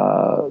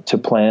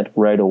plant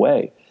right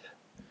away.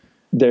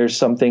 There's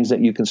some things that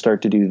you can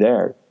start to do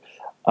there.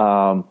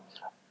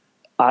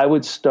 I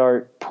would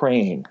start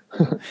praying.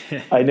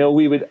 I know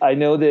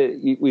that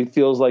it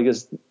feels like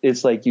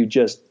it's like you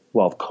just,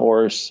 well, of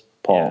course,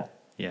 Paul,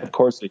 of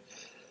course.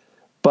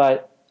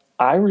 But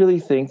I really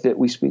think that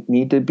we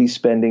need to be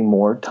spending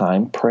more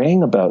time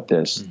praying about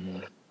this.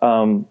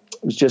 I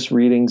was just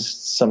reading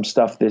some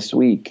stuff this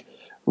week,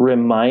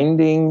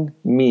 reminding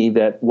me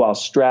that while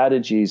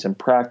strategies and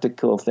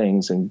practical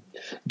things and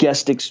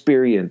guest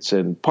experience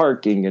and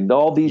parking and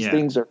all these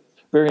things are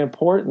very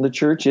important, the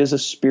church is a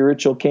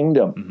spiritual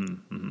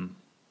kingdom.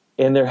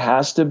 And there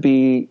has to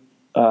be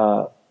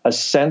a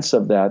sense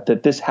of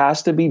that this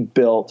has to be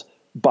built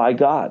by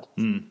God.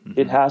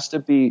 It has to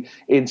be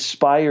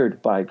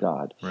inspired by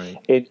God. Right.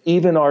 And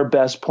even our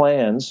best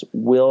plans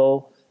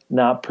will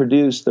not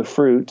produce the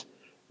fruit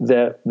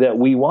that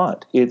we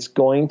want. It's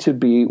going to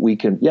be, we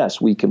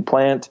can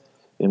plant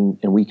and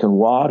we can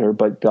water,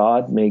 but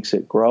God makes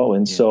it grow.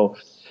 And so,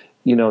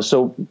 you know,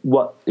 so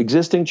what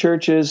existing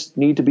churches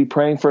need to be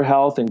praying for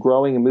health and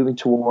growing and moving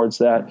towards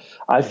that.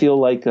 I feel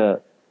like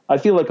a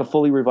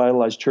fully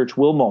revitalized church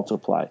will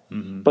multiply.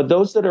 But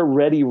those that are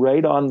ready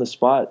right on the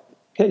spot,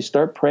 okay,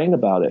 start praying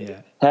about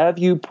it. Have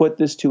you put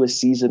this to a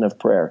season of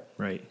prayer?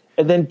 Right.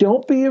 And then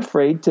don't be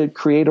afraid to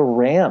create a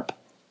ramp.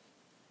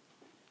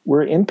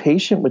 We're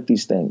impatient with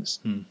these things.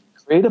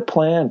 Create a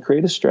plan,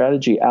 create a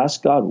strategy.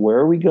 Ask God, where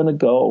are we going to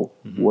go?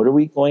 What are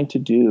we going to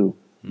do?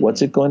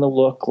 What's it going to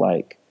look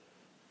like?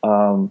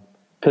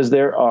 Because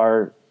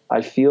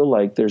I feel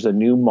like there's a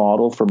new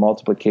model for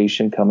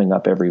multiplication coming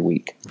up every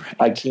week. Right.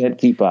 I can't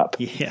keep up.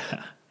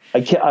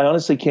 I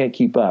honestly can't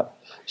keep up.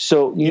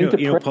 So you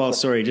know, Paul,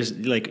 sorry, just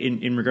like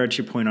in regard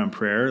to your point on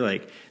prayer,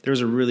 like there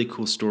was a really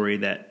cool story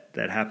that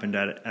happened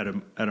out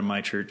of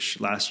my church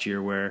last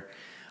year where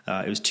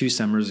it was 2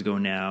 summers ago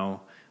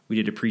now. We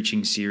did a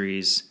preaching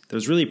series. There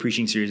was really a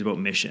preaching series about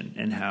mission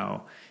and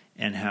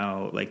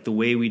how like the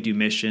way we do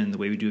mission, the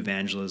way we do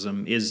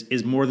evangelism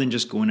is more than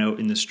just going out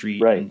in the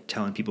street and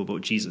telling people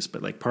about Jesus.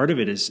 But like part of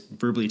it is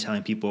verbally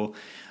telling people,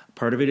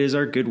 part of it is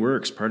our good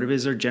works, part of it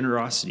is our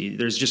generosity.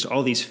 There's just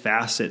all these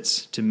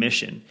facets to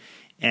mission.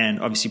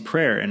 And obviously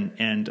prayer.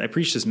 And I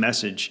preached this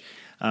message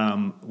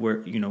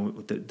where, you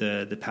know,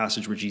 the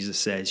passage where Jesus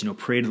says, you know,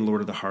 pray to the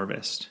Lord of the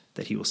harvest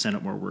that he will send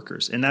out more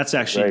workers. And that's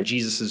actually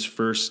Jesus's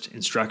first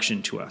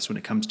instruction to us when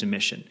it comes to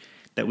mission,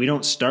 that we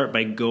don't start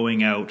by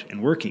going out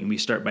and working. We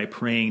start by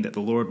praying that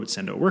the Lord would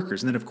send out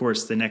workers. And then, of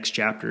course, the next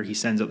chapter, he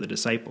sends out the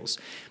disciples.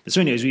 But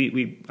so anyways,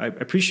 I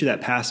preached that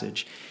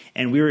passage.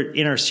 And we were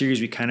in our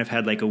series, we kind of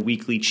had like a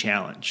weekly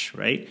challenge,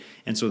 right?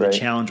 And so the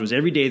challenge was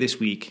every day this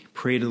week,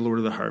 pray to the Lord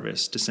of the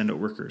harvest to send out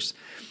workers.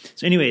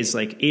 So anyways,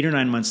 like 8 or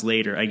 9 months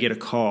later, I get a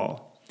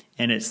call.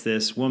 And it's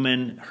this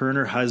woman, her and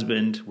her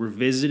husband were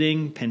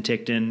visiting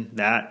Penticton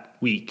that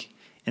week.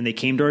 And they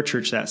came to our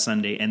church that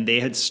Sunday. And they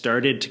had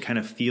started to kind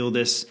of feel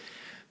this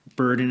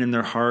burden in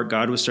their heart.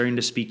 God was starting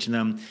to speak to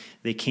them.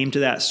 They came to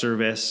that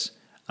service.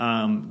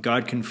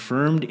 God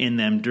confirmed in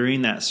them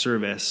during that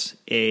service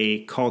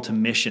a call to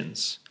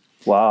missions.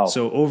 Wow.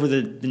 So over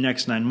the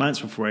next 9 months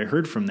before I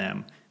heard from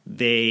them,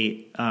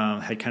 they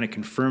had kind of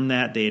confirmed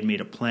that. They had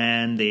made a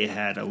plan. They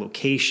had a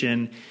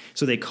location.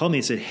 So they called me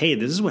and said, hey,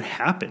 this is what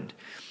happened.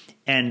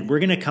 And we're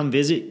going to come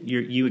visit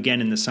you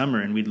again in the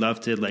summer, and we'd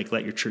love to like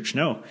let your church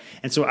know.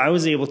 And so I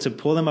was able to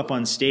pull them up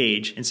on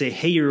stage and say,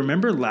 hey, you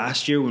remember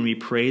last year when we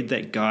prayed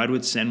that God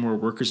would send more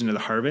workers into the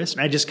harvest?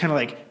 And I just kind of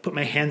like put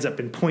my hands up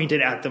and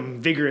pointed at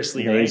them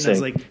vigorously. Right? And I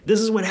was like, this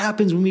is what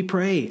happens when we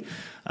pray.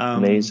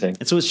 Amazing.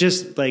 And so it's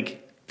just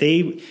like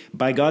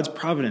by God's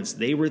providence,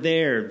 they were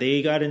there.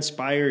 They got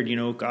inspired. You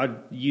know,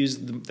 God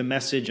used the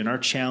message and our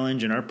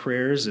challenge and our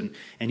prayers, and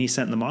he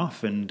sent them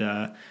off.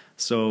 And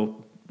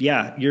so...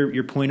 yeah,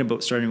 your point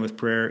about starting with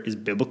prayer is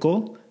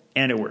biblical,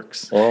 and it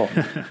works. Oh.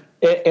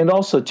 And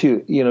also,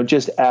 too, you know,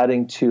 just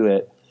adding to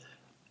it,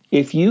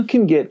 if you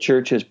can get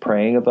churches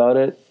praying about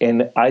it,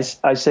 and I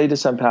say to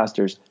some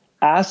pastors,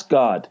 ask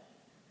God.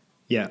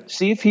 Yeah.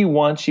 See if he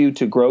wants you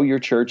to grow your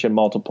church and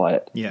multiply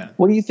it. Yeah.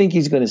 What do you think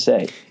he's going to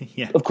say?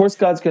 Of course,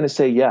 God's going to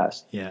say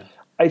yes. Yeah.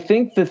 I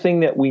think the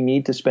thing that we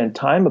need to spend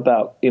time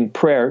about in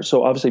prayer,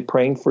 so obviously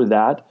praying for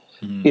that,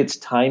 it's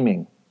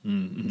timing,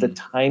 the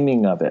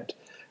timing of it.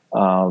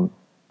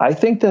 I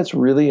think that's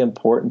really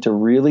important to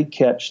really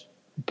catch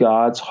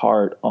God's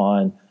heart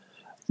on,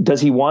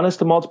 does he want us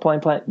to multiply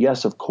and plant?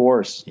 Yes, of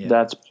course. Yeah.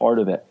 That's part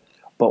of it.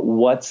 But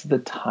what's the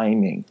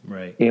timing?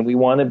 Right. And we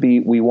want to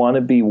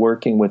be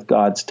working with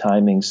God's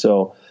timing.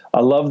 So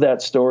I love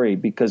that story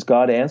because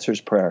God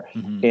answers prayer,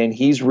 and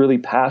he's really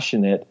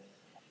passionate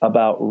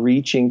about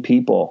reaching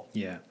people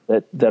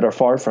that are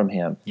far from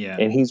him. Yeah.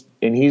 And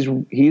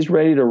he's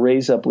ready to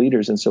raise up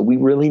leaders. And so we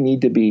really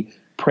need to be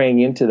praying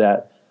into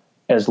that.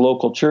 as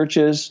local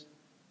churches,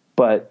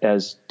 but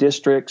as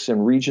districts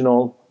and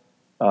regional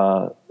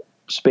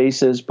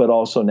spaces, but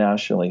also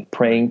nationally,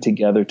 praying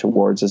together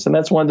towards this. And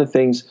that's one of the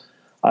things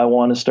I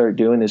want to start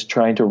doing, is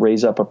trying to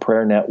raise up a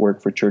prayer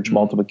network for church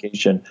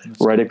multiplication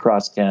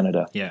across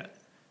Canada. Yeah.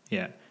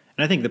 Yeah.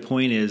 And I think the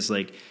point is,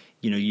 like,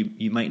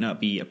 you might not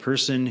be a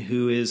person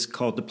who is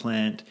called to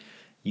plant.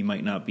 You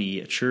might not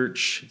be a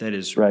church that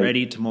is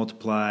ready to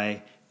multiply,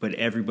 but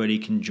everybody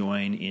can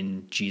join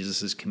in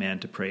Jesus's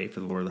command to pray for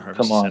the Lord of the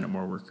harvest to send out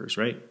more workers,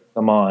 right?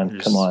 Come on.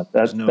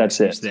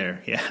 That's it.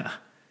 There. Yeah.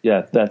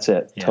 Yeah, that's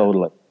it. Yeah.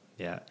 Totally.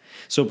 Yeah.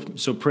 So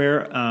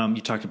prayer,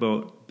 you talked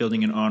about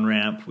building an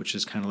on-ramp, which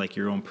is kind of like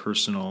your own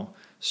personal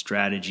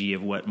strategy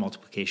of what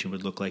multiplication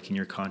would look like in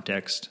your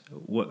context.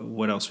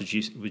 What else would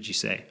you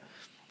say?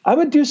 I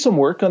would do some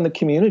work on the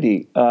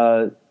community.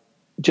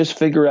 Just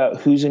figure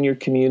out who's in your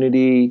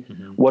community,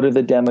 what are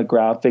the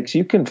demographics.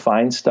 You can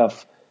find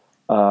stuff,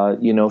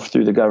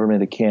 through the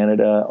government of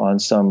Canada on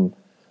some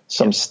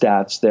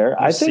stats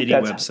there. I think city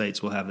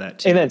websites will have that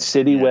too. And then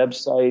city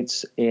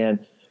websites,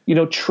 and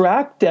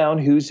track down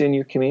who's in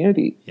your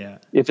community. Yeah.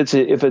 If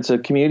it's a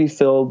community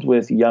filled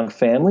with young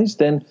families,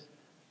 then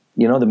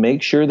to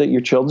make sure that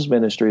your children's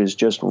ministry is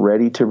just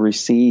ready to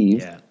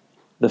receive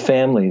the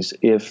families.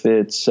 If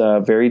it's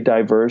very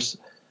diverse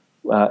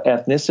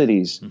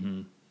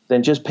ethnicities,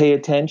 then just pay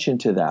attention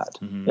to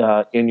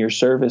that in your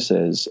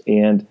services.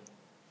 And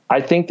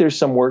I think there's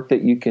some work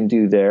that you can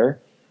do there.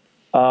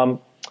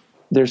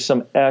 There's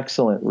some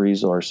excellent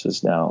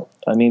resources now.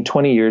 I mean,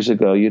 20 years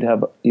ago, you'd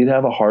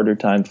have a harder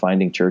time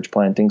finding church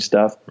planting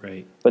stuff.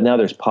 Right. But now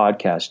there's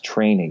podcasts,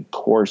 training,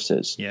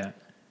 courses,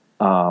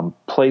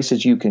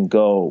 places you can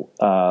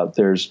go.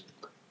 There's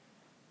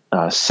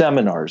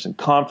seminars and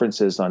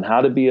conferences on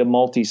how to be a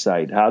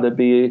multi-site, how to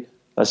be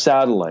a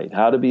satellite,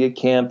 how to be a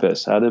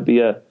campus, how to be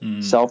a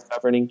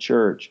self-governing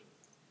church,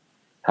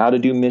 how to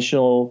do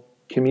missional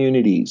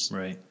communities.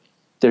 Right.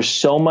 There's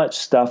so much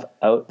stuff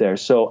out there.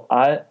 So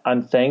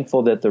I'm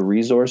thankful that the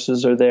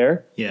resources are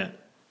there. Yeah.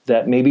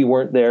 That maybe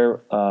weren't there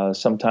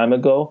some time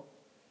ago.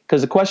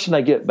 Because the question I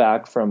get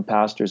back from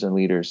pastors and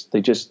leaders,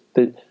 they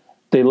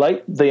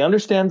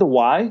understand the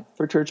why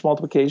for church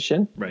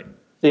multiplication. Right.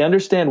 They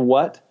understand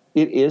what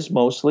it is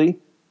mostly.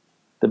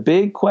 The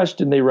big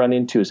question they run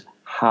into is,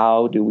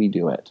 how do we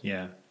do it?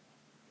 Yeah.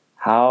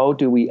 How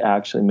do we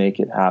actually make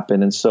it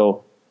happen? And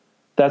so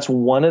that's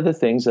one of the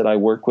things that I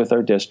work with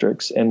our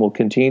districts and will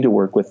continue to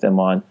work with them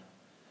on,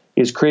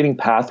 is creating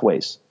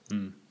pathways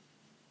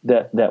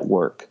that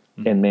work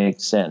and make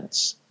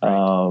sense.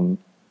 Right.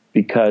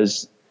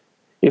 Because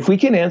if we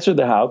can answer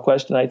the how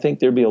question, I think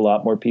there'd be a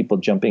lot more people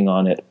jumping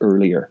on it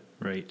earlier.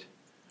 Right.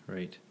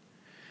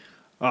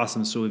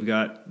 Awesome. So we've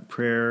got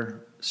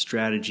prayer,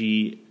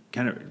 strategy,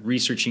 kind of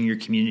researching your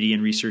community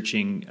and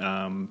researching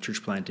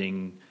church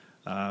planting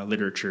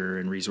literature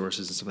and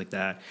resources and stuff like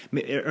that.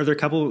 Are there a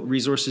couple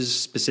resources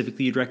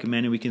specifically you'd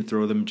recommend, and we can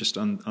throw them just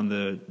on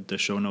the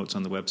show notes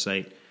on the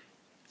website?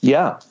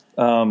 Yeah.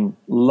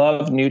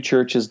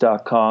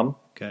 Lovenewchurches.com.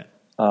 Okay.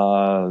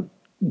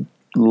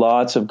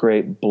 Lots of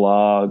great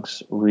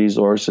blogs,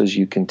 resources.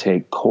 You can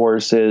take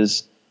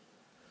courses.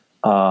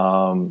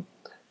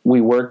 We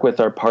work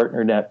with our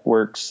partner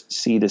networks,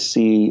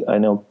 C2C. I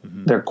know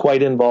they're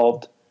quite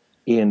involved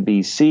in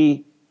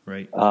BC.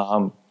 Right.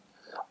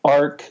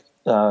 ARC,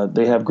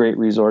 they have great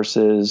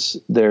resources.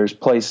 There's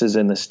places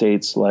in the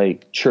States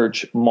like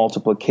Church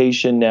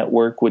Multiplication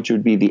Network, which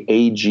would be the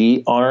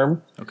AG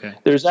arm. Okay.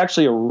 There's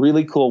actually a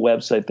really cool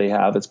website they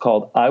have. It's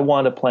called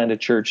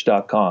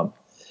iwantaplantatchurch.com.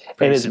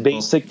 And it's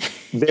basic,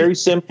 very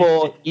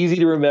simple, easy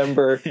to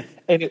remember.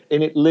 And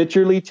it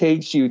literally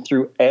takes you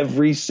through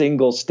every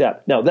single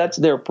step. Now, that's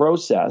their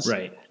process.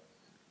 Right.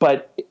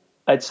 But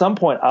at some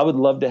point, I would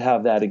love to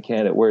have that in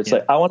Canada, where it's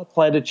like, I want to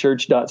plant a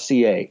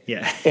church.ca.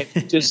 Yeah.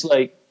 And just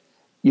like,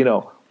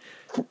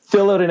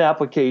 fill out an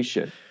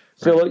application,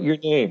 fill out your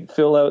name,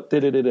 fill out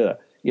da-da-da-da,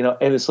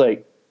 and it's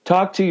like,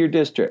 talk to your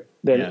district.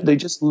 Then they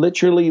just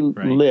literally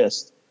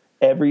list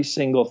every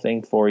single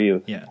thing for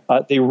you. Yeah.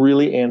 They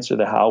really answer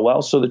the how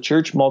well. So the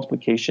Church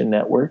Multiplication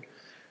Network,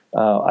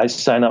 I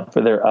sign up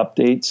for their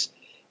updates.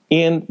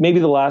 And maybe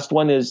the last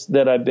one is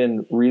that I've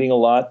been reading a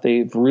lot.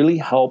 They've really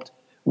helped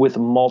with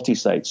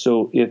multi-site.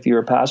 So if you're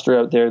a pastor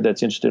out there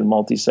that's interested in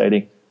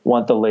multi-siting,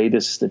 want the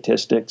latest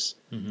statistics.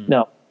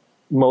 Now,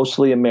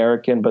 mostly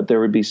American, but there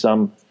would be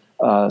some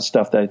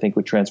stuff that I think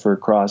would transfer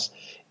across,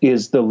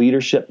 is the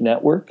Leadership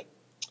Network.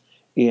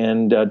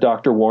 And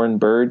Dr. Warren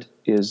Bird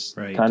is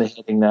kind of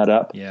heading that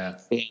up. Yeah.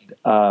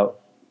 And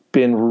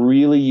been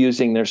really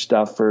using their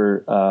stuff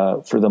for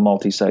the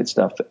multi-site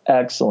stuff.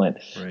 Excellent.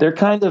 Right. They're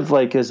kind of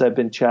like, as I've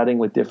been chatting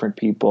with different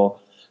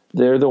people,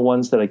 they're the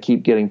ones that I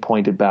keep getting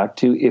pointed back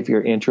to if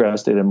you're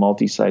interested in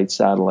multi-site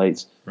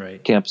satellites,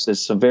 campuses.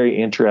 Some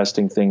very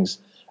interesting things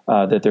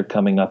that they're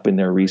coming up in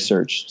their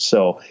research.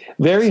 So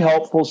very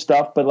helpful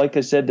stuff. But like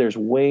I said, there's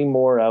way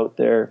more out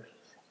there.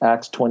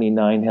 Acts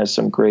 29 has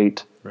some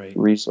great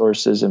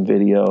resources and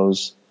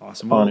videos.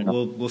 Awesome.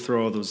 We'll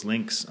throw all those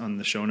links on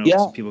the show notes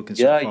so people can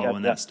start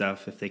following that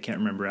stuff if they can't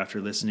remember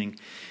after listening.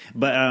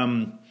 But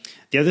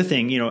the other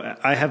thing,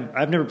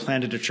 I've never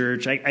planted a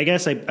church. I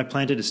guess I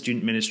planted a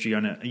student ministry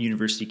on a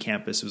university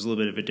campus. It was a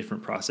little bit of a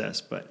different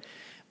process,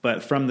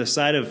 but from the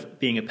side of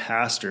being a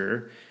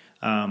pastor,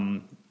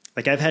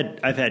 like I've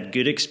had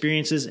good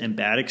experiences and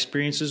bad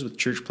experiences with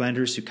church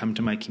planters who come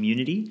to my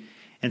community.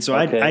 And so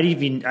I'd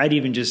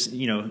even just,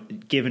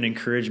 give an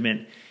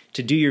encouragement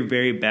to do your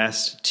very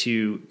best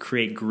to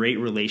create great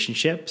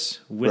relationships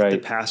with the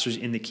pastors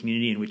in the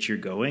community in which you're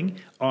going,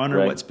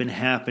 honor what's been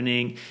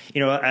happening.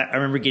 I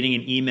remember getting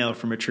an email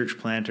from a church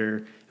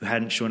planter who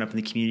hadn't shown up in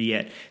the community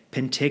yet.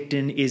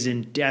 Penticton is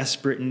in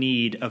desperate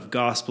need of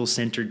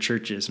gospel-centered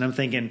churches. And I'm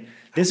thinking,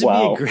 this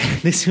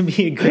would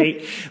be a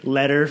great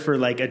letter for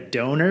like a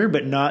donor,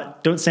 but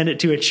don't send it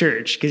to a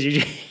church because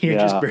you're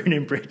just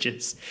burning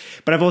bridges.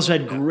 But I've also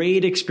had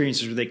great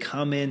experiences where they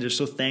come in, they're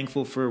so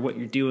thankful for what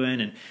you're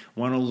doing and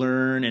want to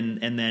learn,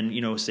 and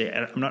then say,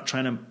 I'm not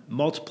trying to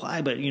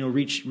multiply, but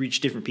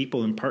reach different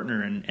people and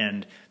partner,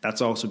 and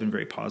that's also been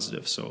very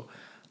positive. So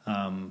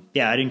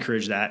I'd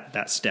encourage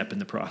that step in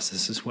the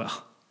process as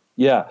well.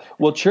 Yeah.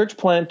 Well, church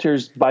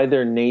planters, by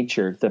their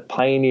nature, the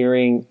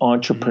pioneering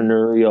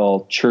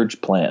entrepreneurial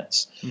church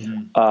plants,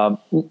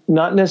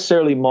 not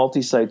necessarily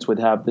multi-sites would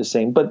have the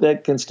same, but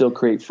that can still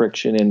create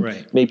friction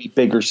in maybe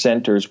bigger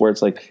centers where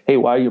it's like, hey,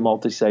 why are you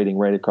multi-siting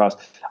right across?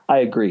 I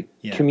agree.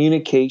 Yeah.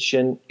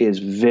 Communication is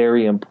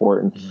very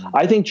important.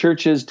 I think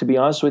churches, to be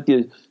honest with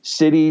you,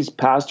 cities,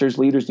 pastors,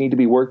 leaders need to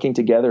be working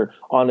together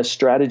on a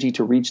strategy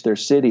to reach their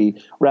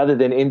city rather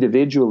than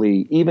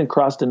individually, even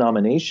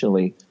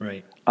cross-denominationally.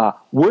 Right.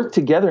 Work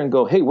together and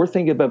go, hey, we're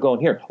thinking about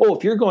going here. Oh,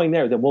 if you're going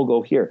there, then we'll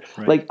go here.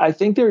 Right. Like, I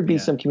think there would be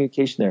some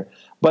communication there.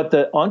 But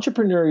the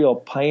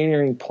entrepreneurial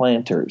pioneering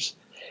planters,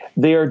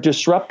 they are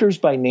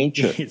disruptors by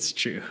nature. It's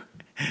true.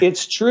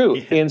 It's true.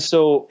 Yeah. And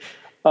so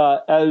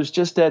I was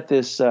just at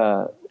this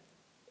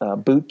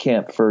boot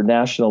camp for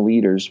national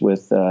leaders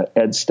with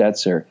Ed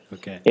Stetzer.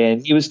 Okay.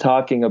 And he was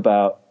talking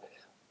about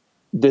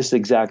this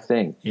exact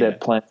thing,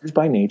 that planters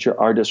by nature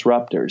are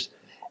disruptors.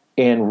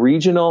 And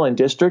regional and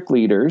district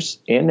leaders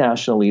and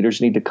national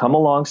leaders need to come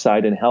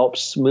alongside and help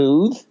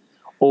smooth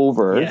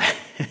over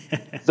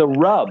the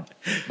rub,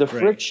 the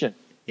friction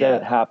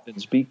that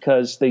happens,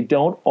 because they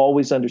don't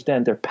always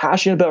understand. They're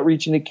passionate about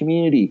reaching the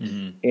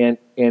community, and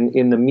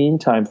in the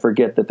meantime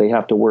forget that they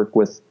have to work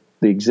with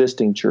the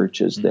existing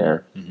churches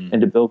there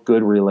and to build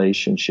good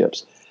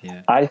relationships.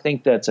 Yeah. I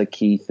think that's a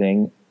key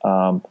thing.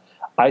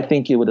 I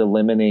think it would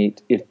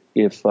eliminate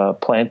if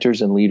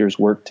planters and leaders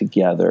work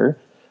together.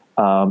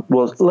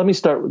 Well, let me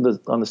start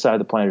with on the side of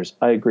the planters.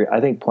 I agree.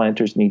 I think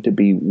planters need to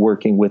be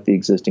working with the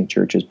existing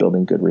churches,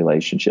 building good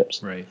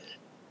relationships. Right.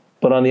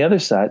 But on the other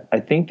side, I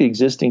think the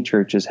existing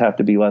churches have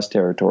to be less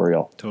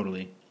territorial.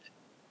 Totally.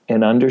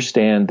 And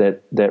understand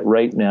that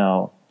right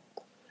now,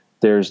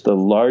 there's the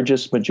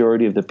largest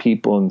majority of the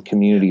people in the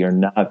community are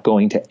not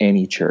going to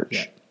any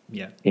church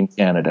in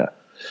Canada.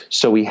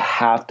 So we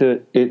have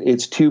to,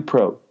 it's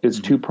two-pronged.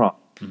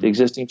 The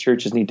existing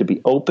churches need to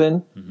be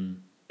open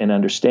and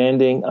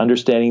understanding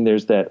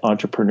there's that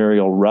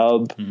entrepreneurial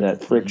rub,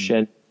 that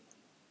friction.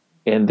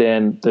 And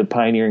then the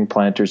pioneering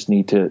planters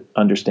need to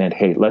understand,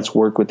 hey, let's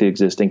work with the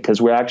existing,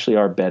 because we actually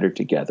are better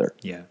together.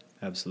 Yeah,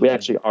 absolutely. We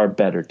actually are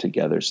better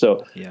together.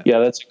 So yeah,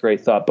 that's a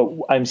great thought. But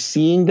I'm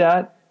seeing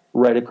that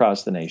right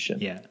across the nation.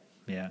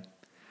 Yeah.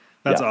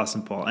 That's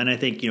awesome, Paul. And I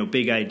think,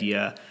 big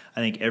idea. I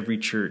think every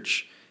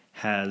church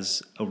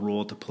has a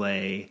role to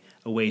play,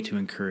 a way to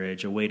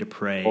encourage, a way to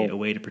pray, a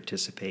way to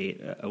participate,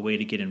 a way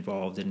to get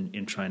involved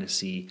in trying to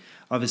see,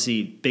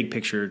 obviously, big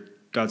picture,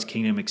 God's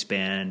kingdom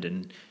expand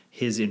and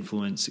his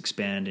influence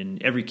expand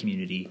in every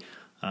community,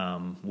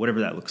 whatever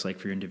that looks like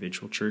for your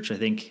individual church. I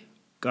think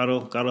God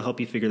will help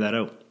you figure that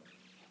out.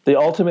 The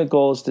ultimate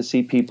goal is to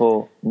see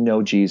people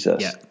know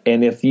Jesus. Yeah.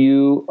 And if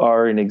you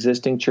are an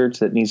existing church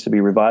that needs to be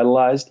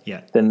revitalized,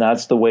 then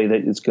that's the way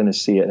that it's going to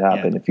see it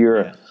happen. If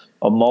you're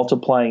a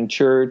multiplying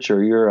church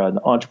or you're an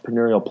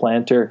entrepreneurial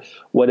planter,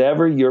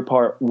 whatever your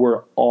part,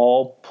 we're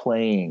all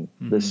playing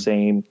the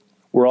same.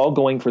 We're all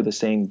going for the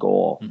same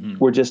goal.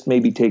 We're just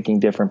maybe taking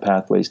different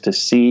pathways to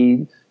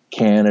see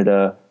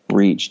Canada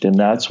reached. And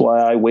that's why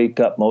I wake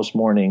up most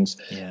mornings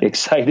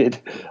excited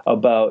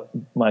about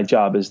my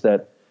job, is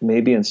that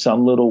maybe in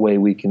some little way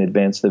we can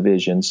advance the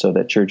vision so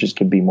that churches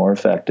can be more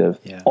effective.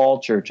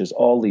 All churches,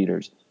 all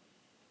leaders,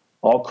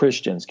 all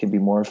Christians can be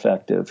more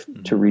effective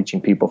to reaching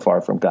people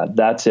far from God.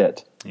 That's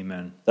it.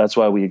 Amen. That's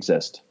why we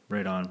exist.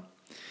 Right on.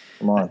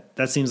 Come on.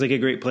 That seems like a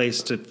great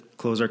place to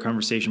close our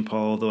conversation,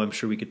 Paul, although I'm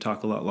sure we could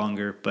talk a lot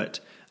longer. But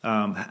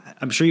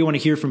I'm sure you want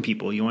to hear from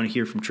people. You want to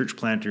hear from church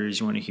planters.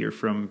 You want to hear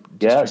from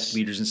district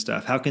leaders and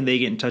stuff. How can they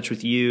get in touch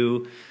with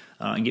you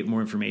and get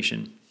more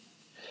information?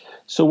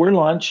 So we're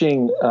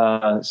launching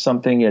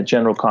something at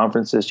General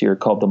Conference this year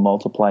called the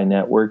Multiply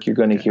Network. You're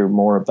going to hear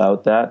more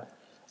about that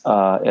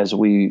as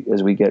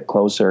we get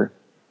closer.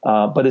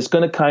 But it's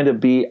going to kind of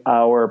be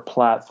our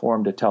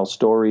platform to tell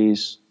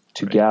stories,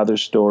 to gather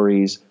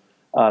stories,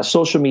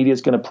 social media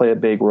is going to play a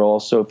big role.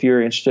 So if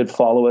you're interested,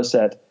 follow us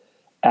at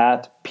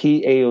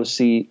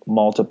PAOC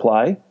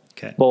Multiply,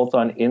 both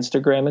on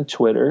Instagram and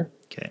Twitter.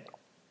 Okay.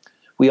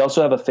 We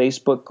also have a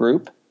Facebook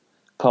group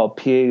called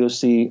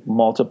PAOC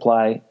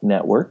Multiply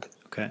Network.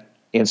 Okay.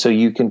 And so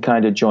you can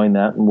kind of join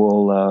that, and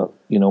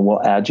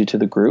we'll add you to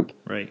the group.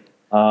 Right.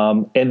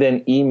 And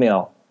then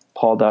email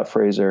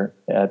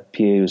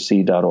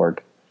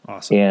paul.fraser@paoc.org.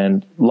 Awesome.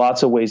 And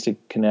lots of ways to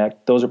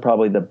connect. Those are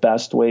probably the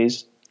best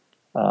ways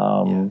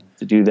to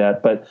do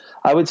that. But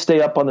I would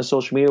stay up on the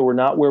social media. We're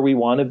not where we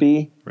want to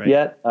be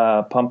yet,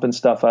 pumping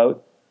stuff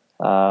out.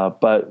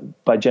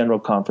 But by General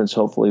Conference,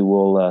 hopefully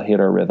we'll hit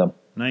our rhythm.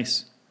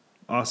 Nice.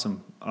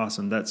 Awesome.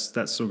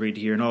 That's so great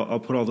to hear. And I'll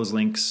put all those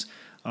links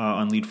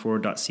on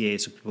leadforward.ca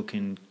so people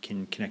can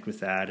connect with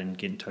that and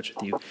get in touch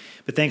with you.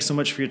 But thanks so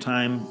much for your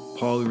time,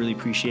 Paul. We really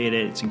appreciate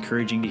it. It's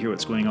encouraging to hear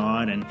what's going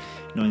on, and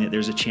knowing that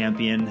there's a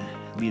champion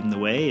leading the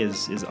way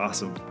is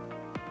awesome.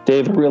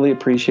 Dave, I really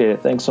appreciate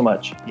it. Thanks so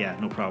much. Yeah,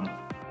 no problem.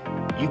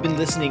 You've been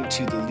listening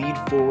to the Lead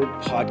Forward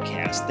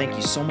podcast. Thank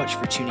you so much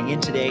for tuning in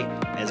today.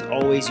 As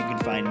always, you can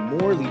find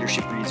more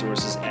leadership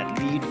resources at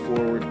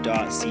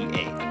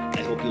leadforward.ca.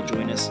 I hope you'll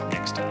join us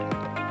next time.